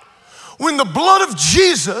God. When the blood of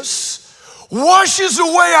Jesus washes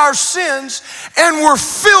away our sins and we're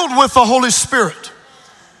filled with the Holy Spirit.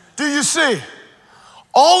 Do you see?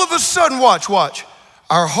 All of a sudden, watch.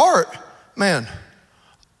 Our heart, man,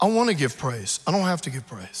 I want to give praise. I don't have to give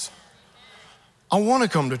praise. I want to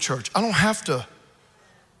come to church. I don't have to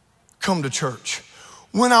come to church.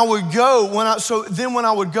 when I would go, when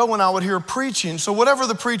I would hear preaching, so whatever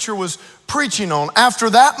the preacher was preaching on, after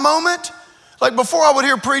that moment, like before I would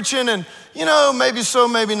hear preaching and, maybe so,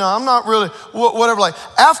 maybe not, I'm not really, whatever, like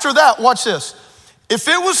after that, watch this. If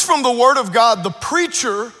it was from the Word of God, the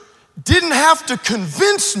preacher didn't have to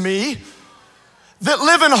convince me that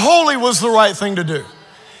living holy was the right thing to do.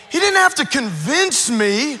 He didn't have to convince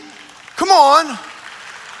me, come on,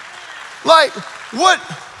 like what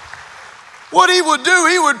he would do,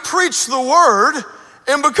 he would preach the Word,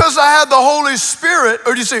 and because I had the Holy Spirit,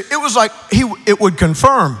 or do you see, it was like it would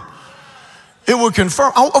confirm. It would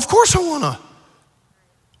confirm. Of course I want to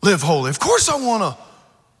live holy. Of course I want to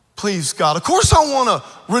please God. Of course I want to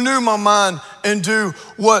renew my mind and do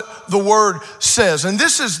what the Word says. And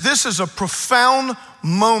this is a profound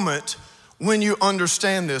moment when you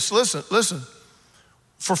understand this. Listen.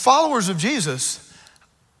 For followers of Jesus,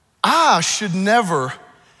 I should never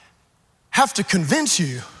have to convince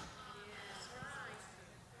you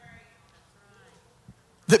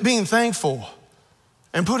that being thankful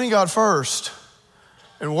and putting God first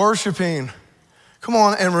and worshiping, come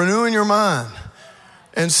on, and renewing your mind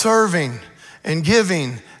and serving and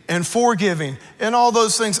giving and forgiving and all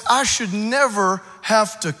those things, I should never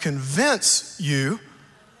have to convince you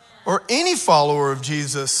or any follower of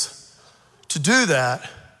Jesus to do that.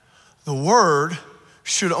 The Word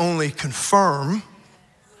should only confirm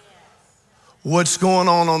what's going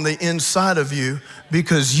on the inside of you,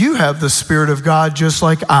 because you have the Spirit of God just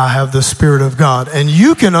like I have the Spirit of God. And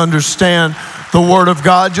you can understand the Word of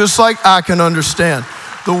God just like I can understand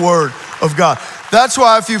the Word of God. That's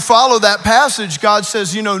why if you follow that passage, God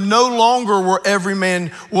says, no longer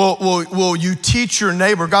will you teach your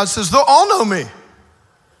neighbor. God says, they'll all know me.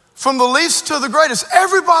 From the least to the greatest,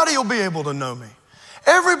 everybody will be able to know me.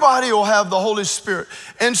 Everybody will have the Holy Spirit.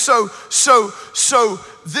 And so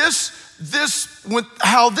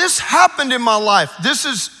how this happened in my life,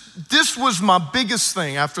 this was my biggest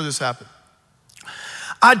thing after this happened.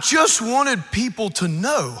 I just wanted people to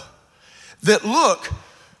know that, look,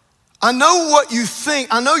 I know what you think.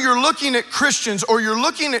 I know you're looking at Christians or you're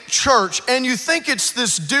looking at church and you think it's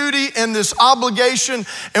this duty and this obligation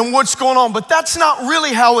and what's going on, but that's not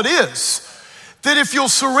really how it is. That if you'll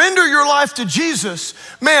surrender your life to Jesus,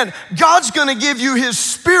 man, God's gonna give you His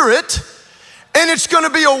Spirit, and it's gonna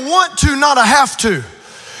be a want to, not a have to.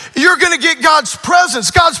 You're gonna get God's presence.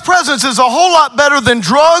 God's presence is a whole lot better than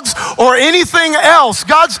drugs or anything else.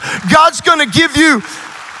 God's gonna give you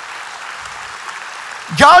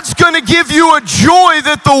a joy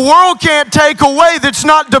that the world can't take away, that's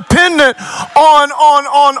not dependent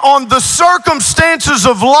on the circumstances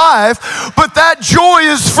of life, but that joy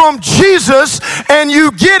is from Jesus, and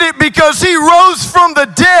you get it because He rose from the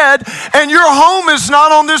dead, and your home is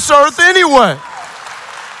not on this earth anyway.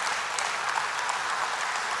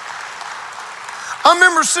 I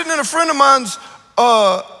remember sitting in a friend of mine's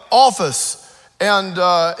office, and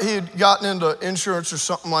he had gotten into insurance or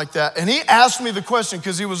something like that. And he asked me the question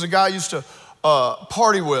because he was a guy I used to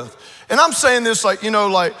party with. And I'm saying this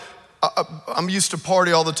I'm used to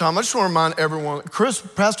party all the time. I just want to remind everyone,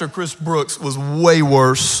 Pastor Chris Brooks was way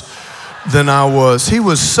worse than I was. He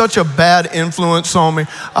was such a bad influence on me.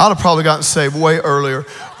 I'd have probably gotten saved way earlier.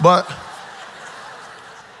 But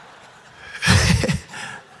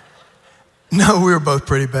no, we were both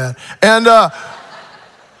pretty bad. And the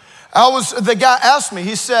guy asked me,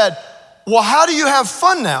 he said, well, how do you have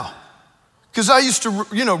fun now? Because I used to,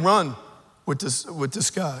 run with this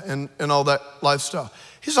guy and all that lifestyle.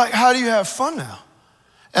 He's like, how do you have fun now?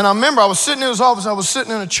 And I remember I was sitting in his office, I was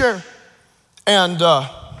sitting in a chair, and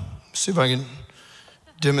see if I can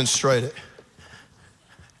demonstrate it.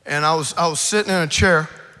 And I was sitting in a chair.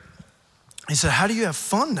 He said, how do you have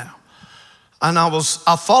fun now? And I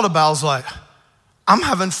thought about it, I was like, I'm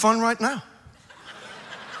having fun right now.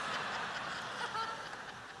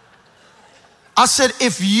 I said,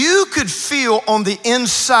 if you could feel on the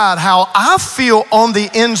inside how I feel on the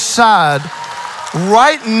inside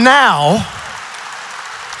right now,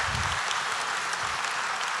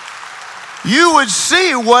 you would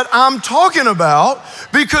see what I'm talking about.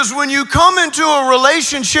 Because when you come into a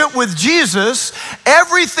relationship with Jesus,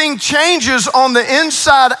 everything changes on the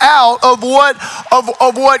inside out of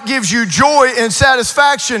what gives you joy and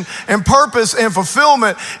satisfaction and purpose and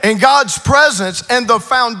fulfillment and God's presence. And the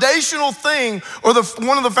foundational thing, or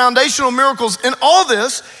one of the foundational miracles in all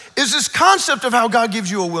this, is this concept of how God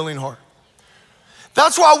gives you a willing heart.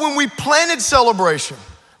 That's why when we planted Celebration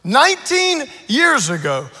 19 years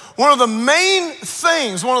ago, one of the main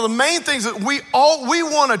things that we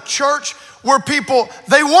want a church where people,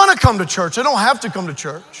 they want to come to church. They don't have to come to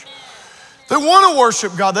church. They want to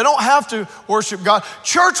worship God. They don't have to worship God.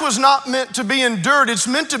 Church was not meant to be endured. It's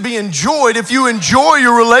meant to be enjoyed. If you enjoy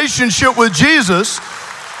your relationship with Jesus,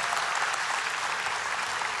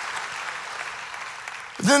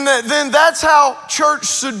 then that's how church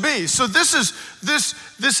should be. So this is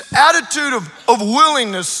this attitude of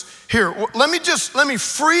willingness here. Let me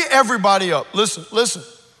free everybody up. Listen.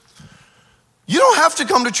 You don't have to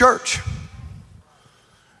come to church.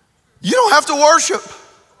 You don't have to worship.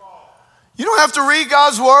 You don't have to read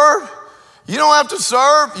God's word. You don't have to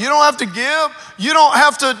serve. You don't have to give. You don't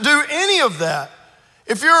have to do any of that.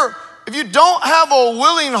 If you don't have a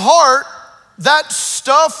willing heart, that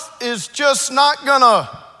stuff is just not gonna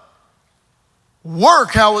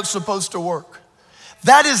work how it's supposed to work.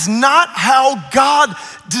 That is not how God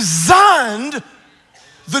designed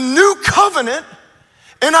the new covenant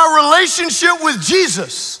in our relationship with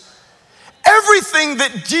Jesus. Everything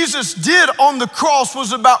that Jesus did on the cross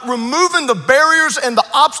was about removing the barriers and the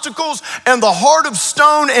obstacles and the heart of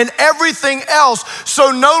stone and everything else. So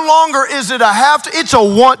no longer is it a have to, it's a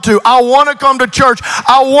want to. I want to come to church.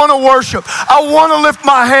 I want to worship. I want to lift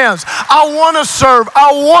my hands. I want to serve. I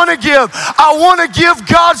want to give. I want to give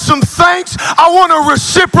God some thanks. I want to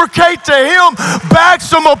reciprocate to Him back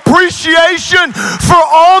some appreciation for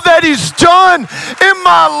all that He's done in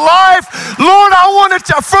my life. Lord, I want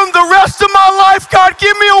to, from the rest of my life, God,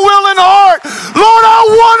 give me a willing heart. Lord, I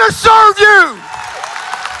want to serve you.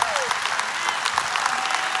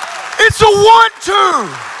 It's a want to.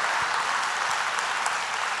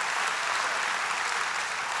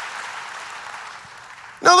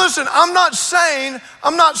 Now listen, I'm not saying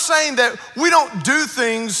that we don't do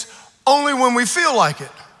things only when we feel like it.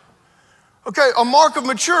 Okay, a mark of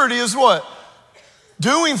maturity is what?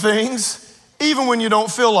 Doing things even when you don't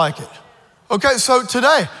feel like it. Okay, so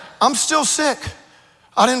today, I'm still sick.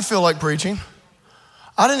 I didn't feel like preaching.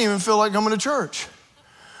 I didn't even feel like coming to church.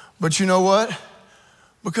 But you know what?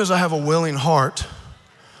 Because I have a willing heart.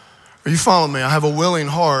 Are you following me? I have a willing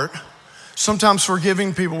heart. Sometimes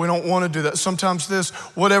forgiving people, we don't want to do that. Sometimes this,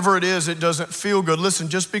 whatever it is, it doesn't feel good. Listen,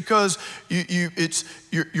 just because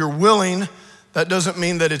you're willing, that doesn't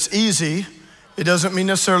mean that it's easy. It doesn't mean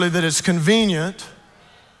necessarily that it's convenient.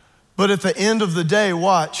 But at the end of the day,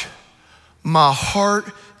 watch, my heart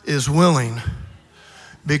is willing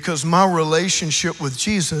because my relationship with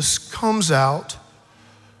Jesus comes out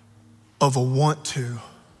of a want to,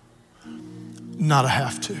 not a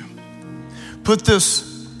have to. Put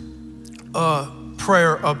this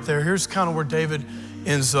prayer up there. Here's kind of where David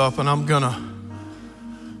ends up, and I'm gonna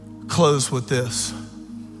close with this.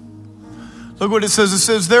 Look what it says. It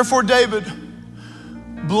says, therefore David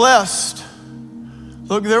blessed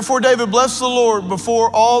the Lord before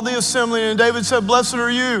all the assembly. And David said, blessed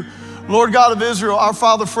are you, Lord God of Israel, our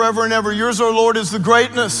Father forever and ever. Yours, O Lord, is the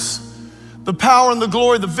greatness, the power and the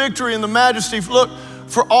glory, the victory and the majesty. Look,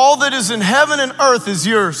 for all that is in heaven and earth is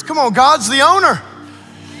yours. Come on, God's the owner.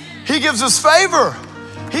 He gives us favor.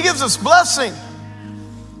 He gives us blessing.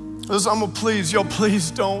 Listen, I'm gonna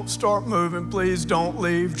please don't start moving. Please don't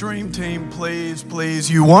leave. Dream team, please.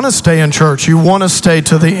 You want to stay in church. You want to stay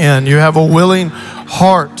to the end. You have a willing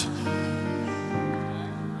heart.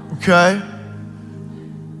 Okay?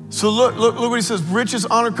 So look what he says. Riches,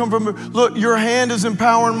 honor come from, look, your hand is in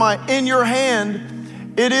power and might. In your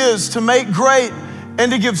hand it is to make great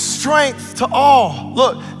and to give strength to all.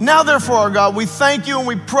 Look, now therefore, our God, we thank you and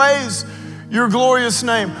we praise your glorious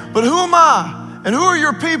name. But who am I? And who are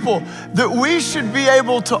your people that we should be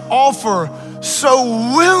able to offer so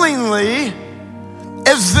willingly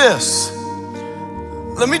as this?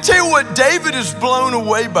 Let me tell you what David is blown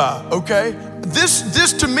away by, okay?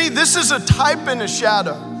 This to me, this is a type and a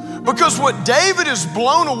shadow. Because what David is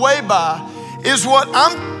blown away by is what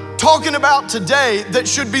I'm talking about today that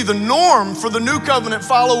should be the norm for the new covenant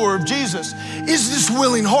follower of Jesus, is this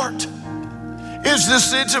willing heart.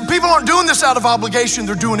 People aren't doing this out of obligation,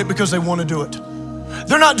 they're doing it because they want to do it.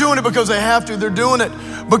 They're not doing it because they have to, they're doing it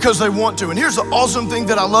because they want to. And here's the awesome thing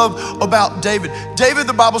that I love about David. David,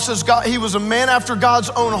 the Bible says, he was a man after God's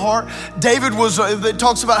own heart. It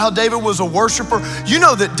talks about how David was a worshiper. You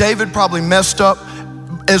know that David probably messed up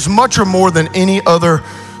as much or more than any other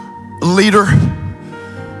leader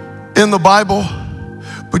in the Bible.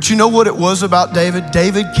 But you know what it was about David?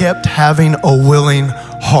 David kept having a willing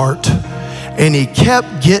heart. And he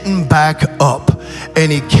kept getting back up.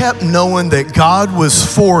 And he kept knowing that God was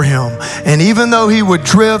for him. And even though he would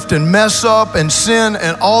drift and mess up and sin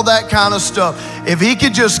and all that kind of stuff, if he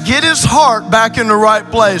could just get his heart back in the right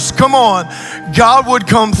place, come on, God would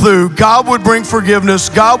come through. God would bring forgiveness.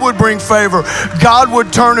 God would bring favor. God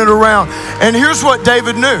would turn it around. And here's what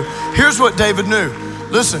David knew.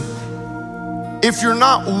 Listen, If you're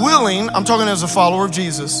not willing, I'm talking as a follower of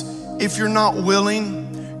Jesus, if you're not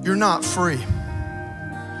willing, you're not free.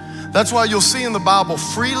 That's why you'll see in the Bible,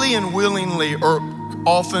 freely and willingly are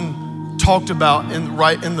often talked about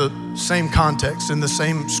right in the same context, in the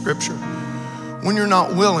same scripture. When you're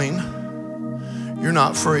not willing, you're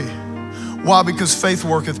not free. Why? Because faith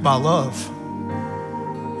worketh by love.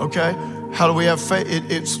 Okay? How do we have faith?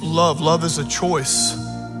 It's love. Love is a choice.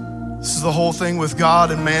 This is the whole thing with God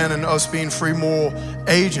and man and us being free moral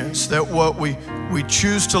agents, that what we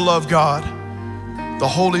choose to love God, the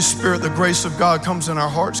Holy Spirit, the grace of God comes in our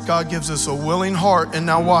hearts. God gives us a willing heart. And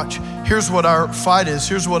now watch, here's what our fight is.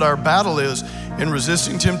 Here's what our battle is in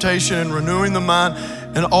resisting temptation and renewing the mind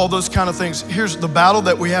and all those kind of things. Here's the battle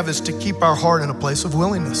that we have, is to keep our heart in a place of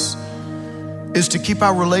willingness, is to keep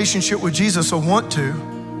our relationship with Jesus a want to,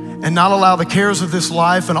 and not allow the cares of this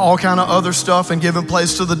life and all kind of other stuff and giving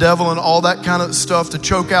place to the devil and all that kind of stuff to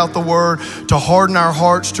choke out the word, to harden our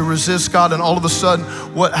hearts, to resist God. And all of a sudden,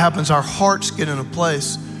 what happens? Our hearts get in a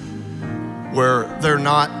place where they're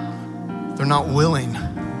not willing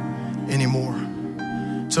anymore.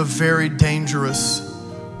 It's a very dangerous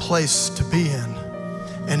place to be in.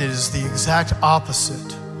 And it is the exact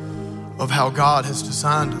opposite of how God has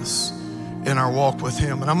designed us in our walk with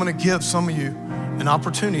Him. And I'm gonna give some of you an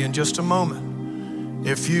opportunity in just a moment.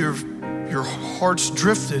 If your heart's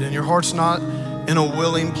drifted and your heart's not in a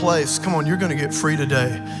willing place, come on, you're gonna get free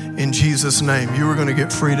today in Jesus' name. You are gonna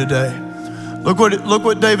get free today. Look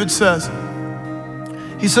what David says.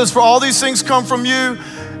 He says, for all these things come from you,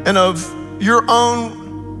 and of your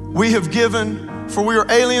own we have given, for we are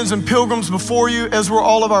aliens and pilgrims before you, as were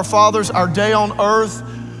all of our fathers. Our day on earth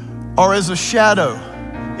are as a shadow.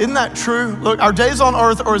 Isn't that true? Look, our days on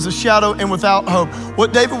earth are as a shadow and without hope.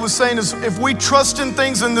 What David was saying is, if we trust in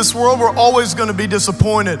things in this world, we're always going to be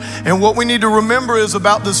disappointed. And what we need to remember is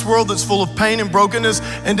about this world that's full of pain and brokenness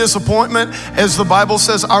and disappointment. As the Bible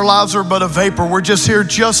says, our lives are but a vapor. We're just here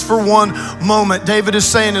just for one moment. David is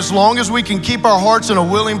saying, as long as we can keep our hearts in a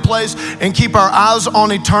willing place and keep our eyes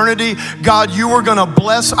on eternity, God, you are going to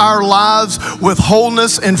bless our lives with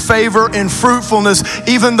wholeness and favor and fruitfulness,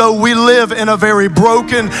 even though we live in a very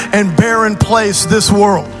broken and barren place, this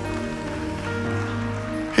world.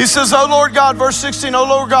 He says, oh Lord God, verse 16, oh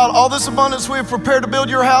Lord God, all this abundance we have prepared to build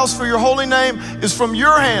your house for your holy name is from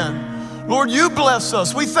your hand. Lord, you bless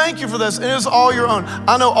us. We thank you for this, and it is all your own.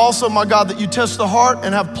 I know also, my God, that you test the heart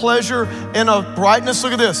and have pleasure in uprightness.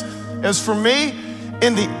 Look at this. As for me,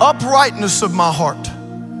 in the uprightness of my heart,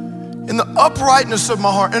 in the uprightness of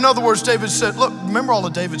my heart. In other words, David said, look, remember all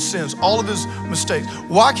of David's sins, all of his mistakes.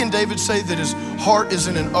 Why can David say that his heart is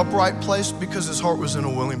in an upright place? Because his heart was in a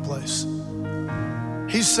willing place.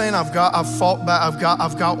 He's saying, I've fought back,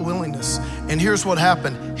 I've got willingness. And here's what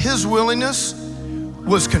happened. His willingness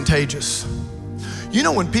was contagious. You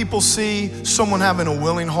know, when people see someone having a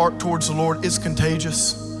willing heart towards the Lord, it's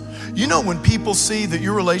contagious. You know, when people see that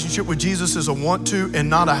your relationship with Jesus is a want to and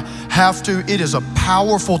not a have to, it is a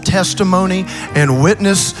powerful testimony and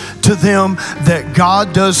witness to them that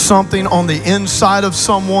God does something on the inside of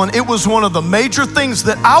someone. It was one of the major things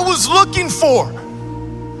that I was looking for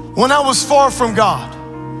when I was far from God.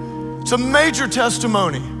 It's a major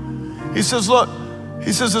testimony. He says, look,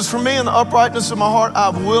 he says, as for me in the uprightness of my heart,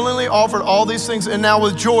 I've willingly offered all these things, and now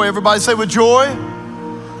with joy, everybody say with joy,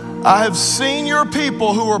 I have seen your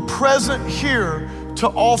people who are present here to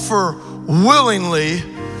offer willingly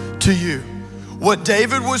to you. What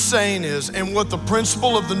David was saying is, and what the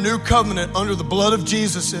principle of the new covenant under the blood of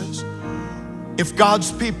Jesus is, if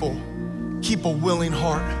God's people keep a willing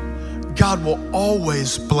heart, God will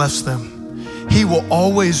always bless them. He will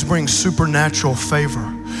always bring supernatural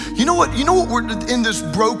favor. You know what we're in this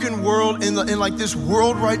broken world, in like this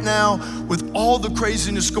world right now, with all the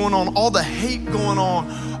craziness going on, all the hate going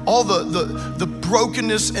on, all the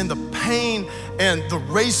brokenness and the pain and the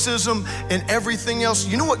racism and everything else.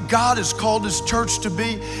 You know what God has called his church to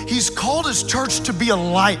be? He's called his church to be a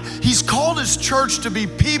light. He's called his church to be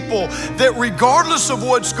people that regardless of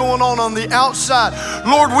what's going on the outside,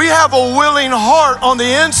 Lord, we have a willing heart on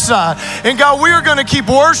the inside. And God, we are going to keep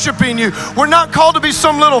worshiping you. We're not called to be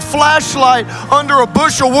some little flashlight under a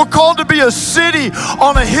bushel. We're called to be a city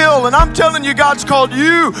on a hill. And I'm telling you, God's called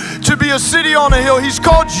you to be a city on a hill. He's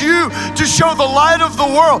called you to show the light of the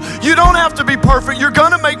world. You don't have to be perfect. perfect. You're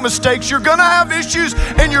gonna make mistakes. You're gonna have issues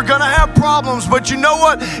and you're gonna have problems. But you know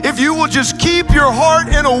what? If you will just keep your heart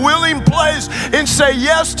in a willing place and say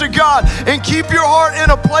yes to God, and keep your heart in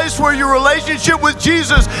a place where your relationship with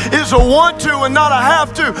Jesus is a want to and not a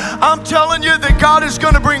have to, I'm telling you that God is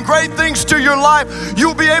gonna bring great things to your life.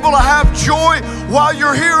 You'll be able to have joy while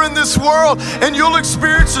you're here in this world, and you'll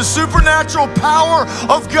experience the supernatural power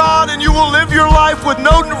of God, and you will live your life with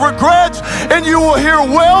no regrets, and you will hear,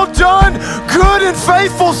 well done, good and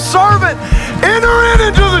faithful servant. Enter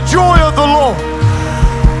into the joy of the Lord.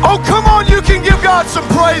 Oh, come on, you can give God some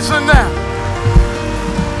praise in that.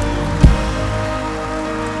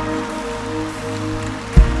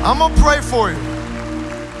 I'm gonna pray for you.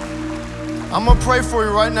 I'm gonna pray for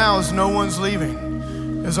you right now as no one's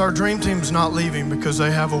leaving, as our dream team's not leaving because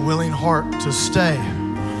they have a willing heart to stay.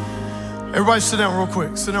 Everybody sit down real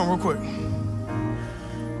quick. Sit down real quick.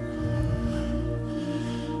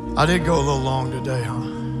 I did go a little long today, huh?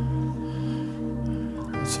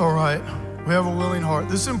 It's all right. We have a willing heart.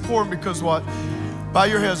 This is important because what? Bow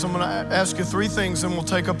your heads. I'm going to ask you three things, and we'll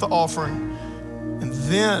take up the offering. And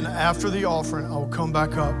then after the offering, I will come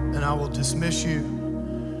back up and I will dismiss you,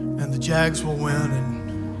 and the Jags will win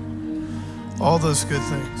and all those good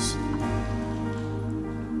things.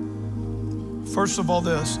 First of all,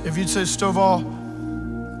 this, if you'd say, Stovall,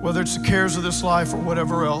 whether it's the cares of this life or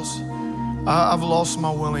whatever else, I've lost my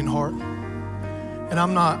willing heart, and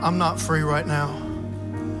I'm not free right now.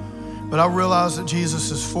 But I realize that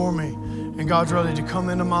Jesus is for me, and God's ready to come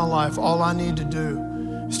into my life. All I need to do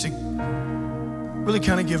is to really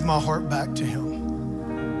kind of give my heart back to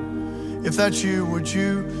Him. If that's you, would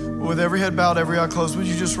you, with every head bowed, every eye closed, would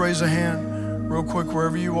you just raise a hand real quick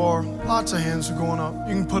wherever you are? Lots of hands are going up.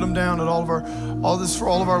 You can put them down at all of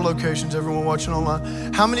our locations, everyone watching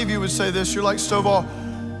online. How many of you would say this? You're like, Stovall,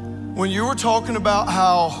 when you were talking about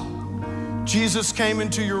how Jesus came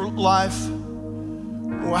into your life,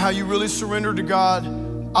 or how you really surrendered to God,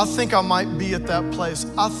 I think I might be at that place.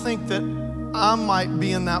 I think that I might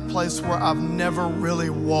be in that place where I've never really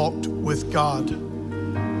walked with God.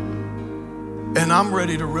 And I'm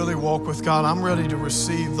ready to really walk with God. I'm ready to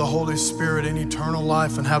receive the Holy Spirit in eternal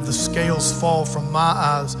life and have the scales fall from my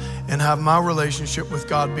eyes and have my relationship with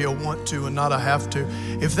God be a want to and not a have to.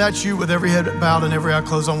 If that's you, with every head bowed and every eye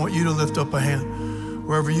closed, I want you to lift up a hand.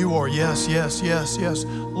 Wherever you are, yes, yes, yes, yes.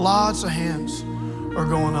 Lots of hands are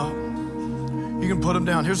going up. You can put them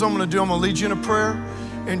down. Here's what I'm gonna do. I'm gonna lead you in a prayer.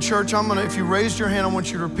 In church, if you raised your hand, I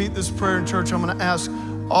want you to repeat this prayer in church. I'm gonna ask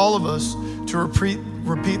all of us to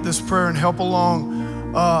repeat this prayer and help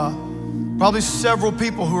along probably several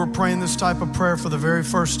people who are praying this type of prayer for the very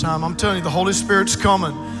first time. I'm telling you, the Holy Spirit's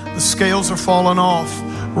coming. The scales are falling off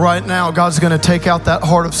right now. God's gonna take out that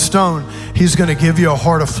heart of stone. He's gonna give you a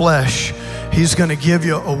heart of flesh. He's gonna give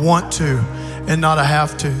you a want to and not a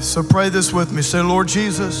have to. So pray this with me. Say, Lord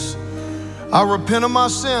Jesus, I repent of my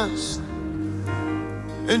sins.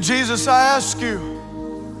 And Jesus, I ask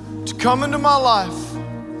you to come into my life.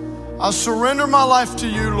 I surrender my life to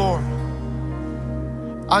you, Lord.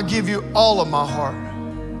 I give you all of my heart.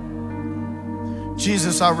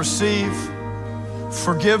 Jesus, I receive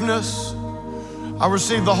forgiveness. I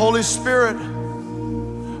receive the Holy Spirit.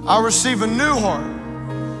 I receive a new heart.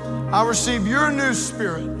 I receive your new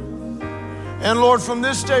spirit. And Lord, from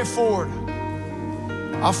this day forward,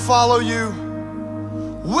 I follow you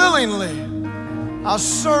willingly. I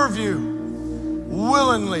serve you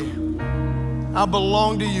willingly. I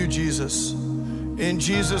belong to you, Jesus. In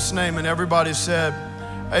Jesus' name. And everybody said,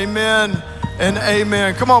 amen and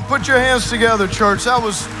amen. Come on, put your hands together, church. That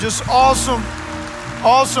was just awesome.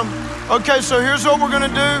 Awesome. Okay, so here's what we're gonna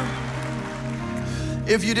do.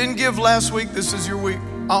 If you didn't give last week, this is your week.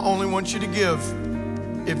 I only want you to give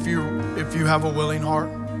if you have a willing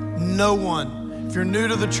heart. No one. If you're new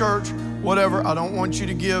to the church, whatever, I don't want you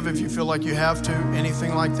to give if you feel like you have to,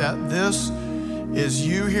 anything like that. This is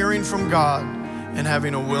you hearing from God and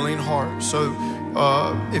having a willing heart. So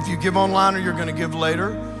if you give online or you're gonna give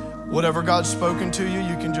later, whatever God's spoken to you,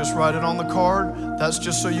 you can just write it on the card. That's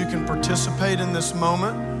just so you can participate in this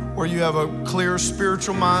moment where you have a clear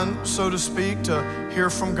spiritual mind, so to speak, to hear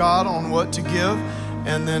from God on what to give.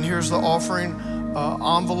 And then here's the offering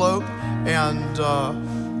envelope. And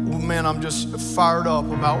man, I'm just fired up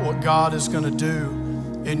about what God is gonna do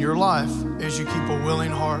in your life as you keep a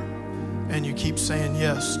willing heart and you keep saying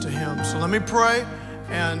yes to Him. So let me pray.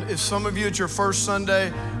 And if some of you, it's your first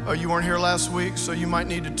Sunday, you weren't here last week, so you might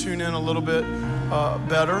need to tune in a little bit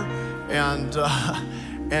better.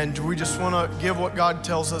 And we just wanna give what God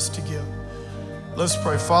tells us to give. Let's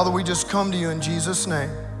pray. Father, we just come to you in Jesus' name.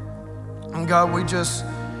 And God, we just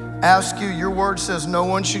ask you, your word says no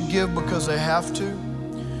one should give because they have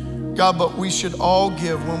to. God, but we should all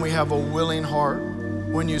give when we have a willing heart,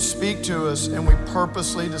 when you speak to us and we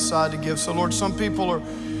purposely decide to give. So Lord, some people are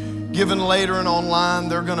giving later and online.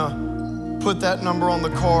 They're gonna put that number on the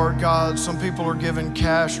card, God. Some people are giving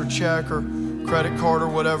cash or check or credit card or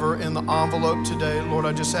whatever in the envelope today. Lord,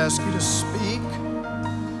 I just ask you to speak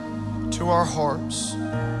to our hearts,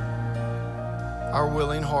 our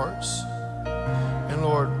willing hearts. And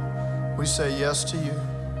Lord, we say yes to you.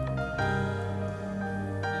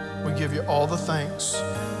 We give you all the thanks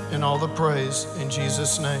and all the praise in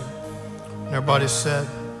Jesus' name. And everybody said,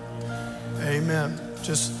 amen.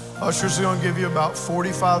 Just ushers are gonna give you about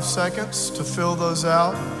 45 seconds to fill those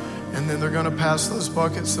out, and then they're gonna pass those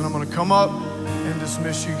buckets, and I'm gonna come up and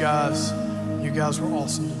dismiss you guys. You guys were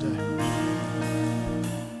awesome today.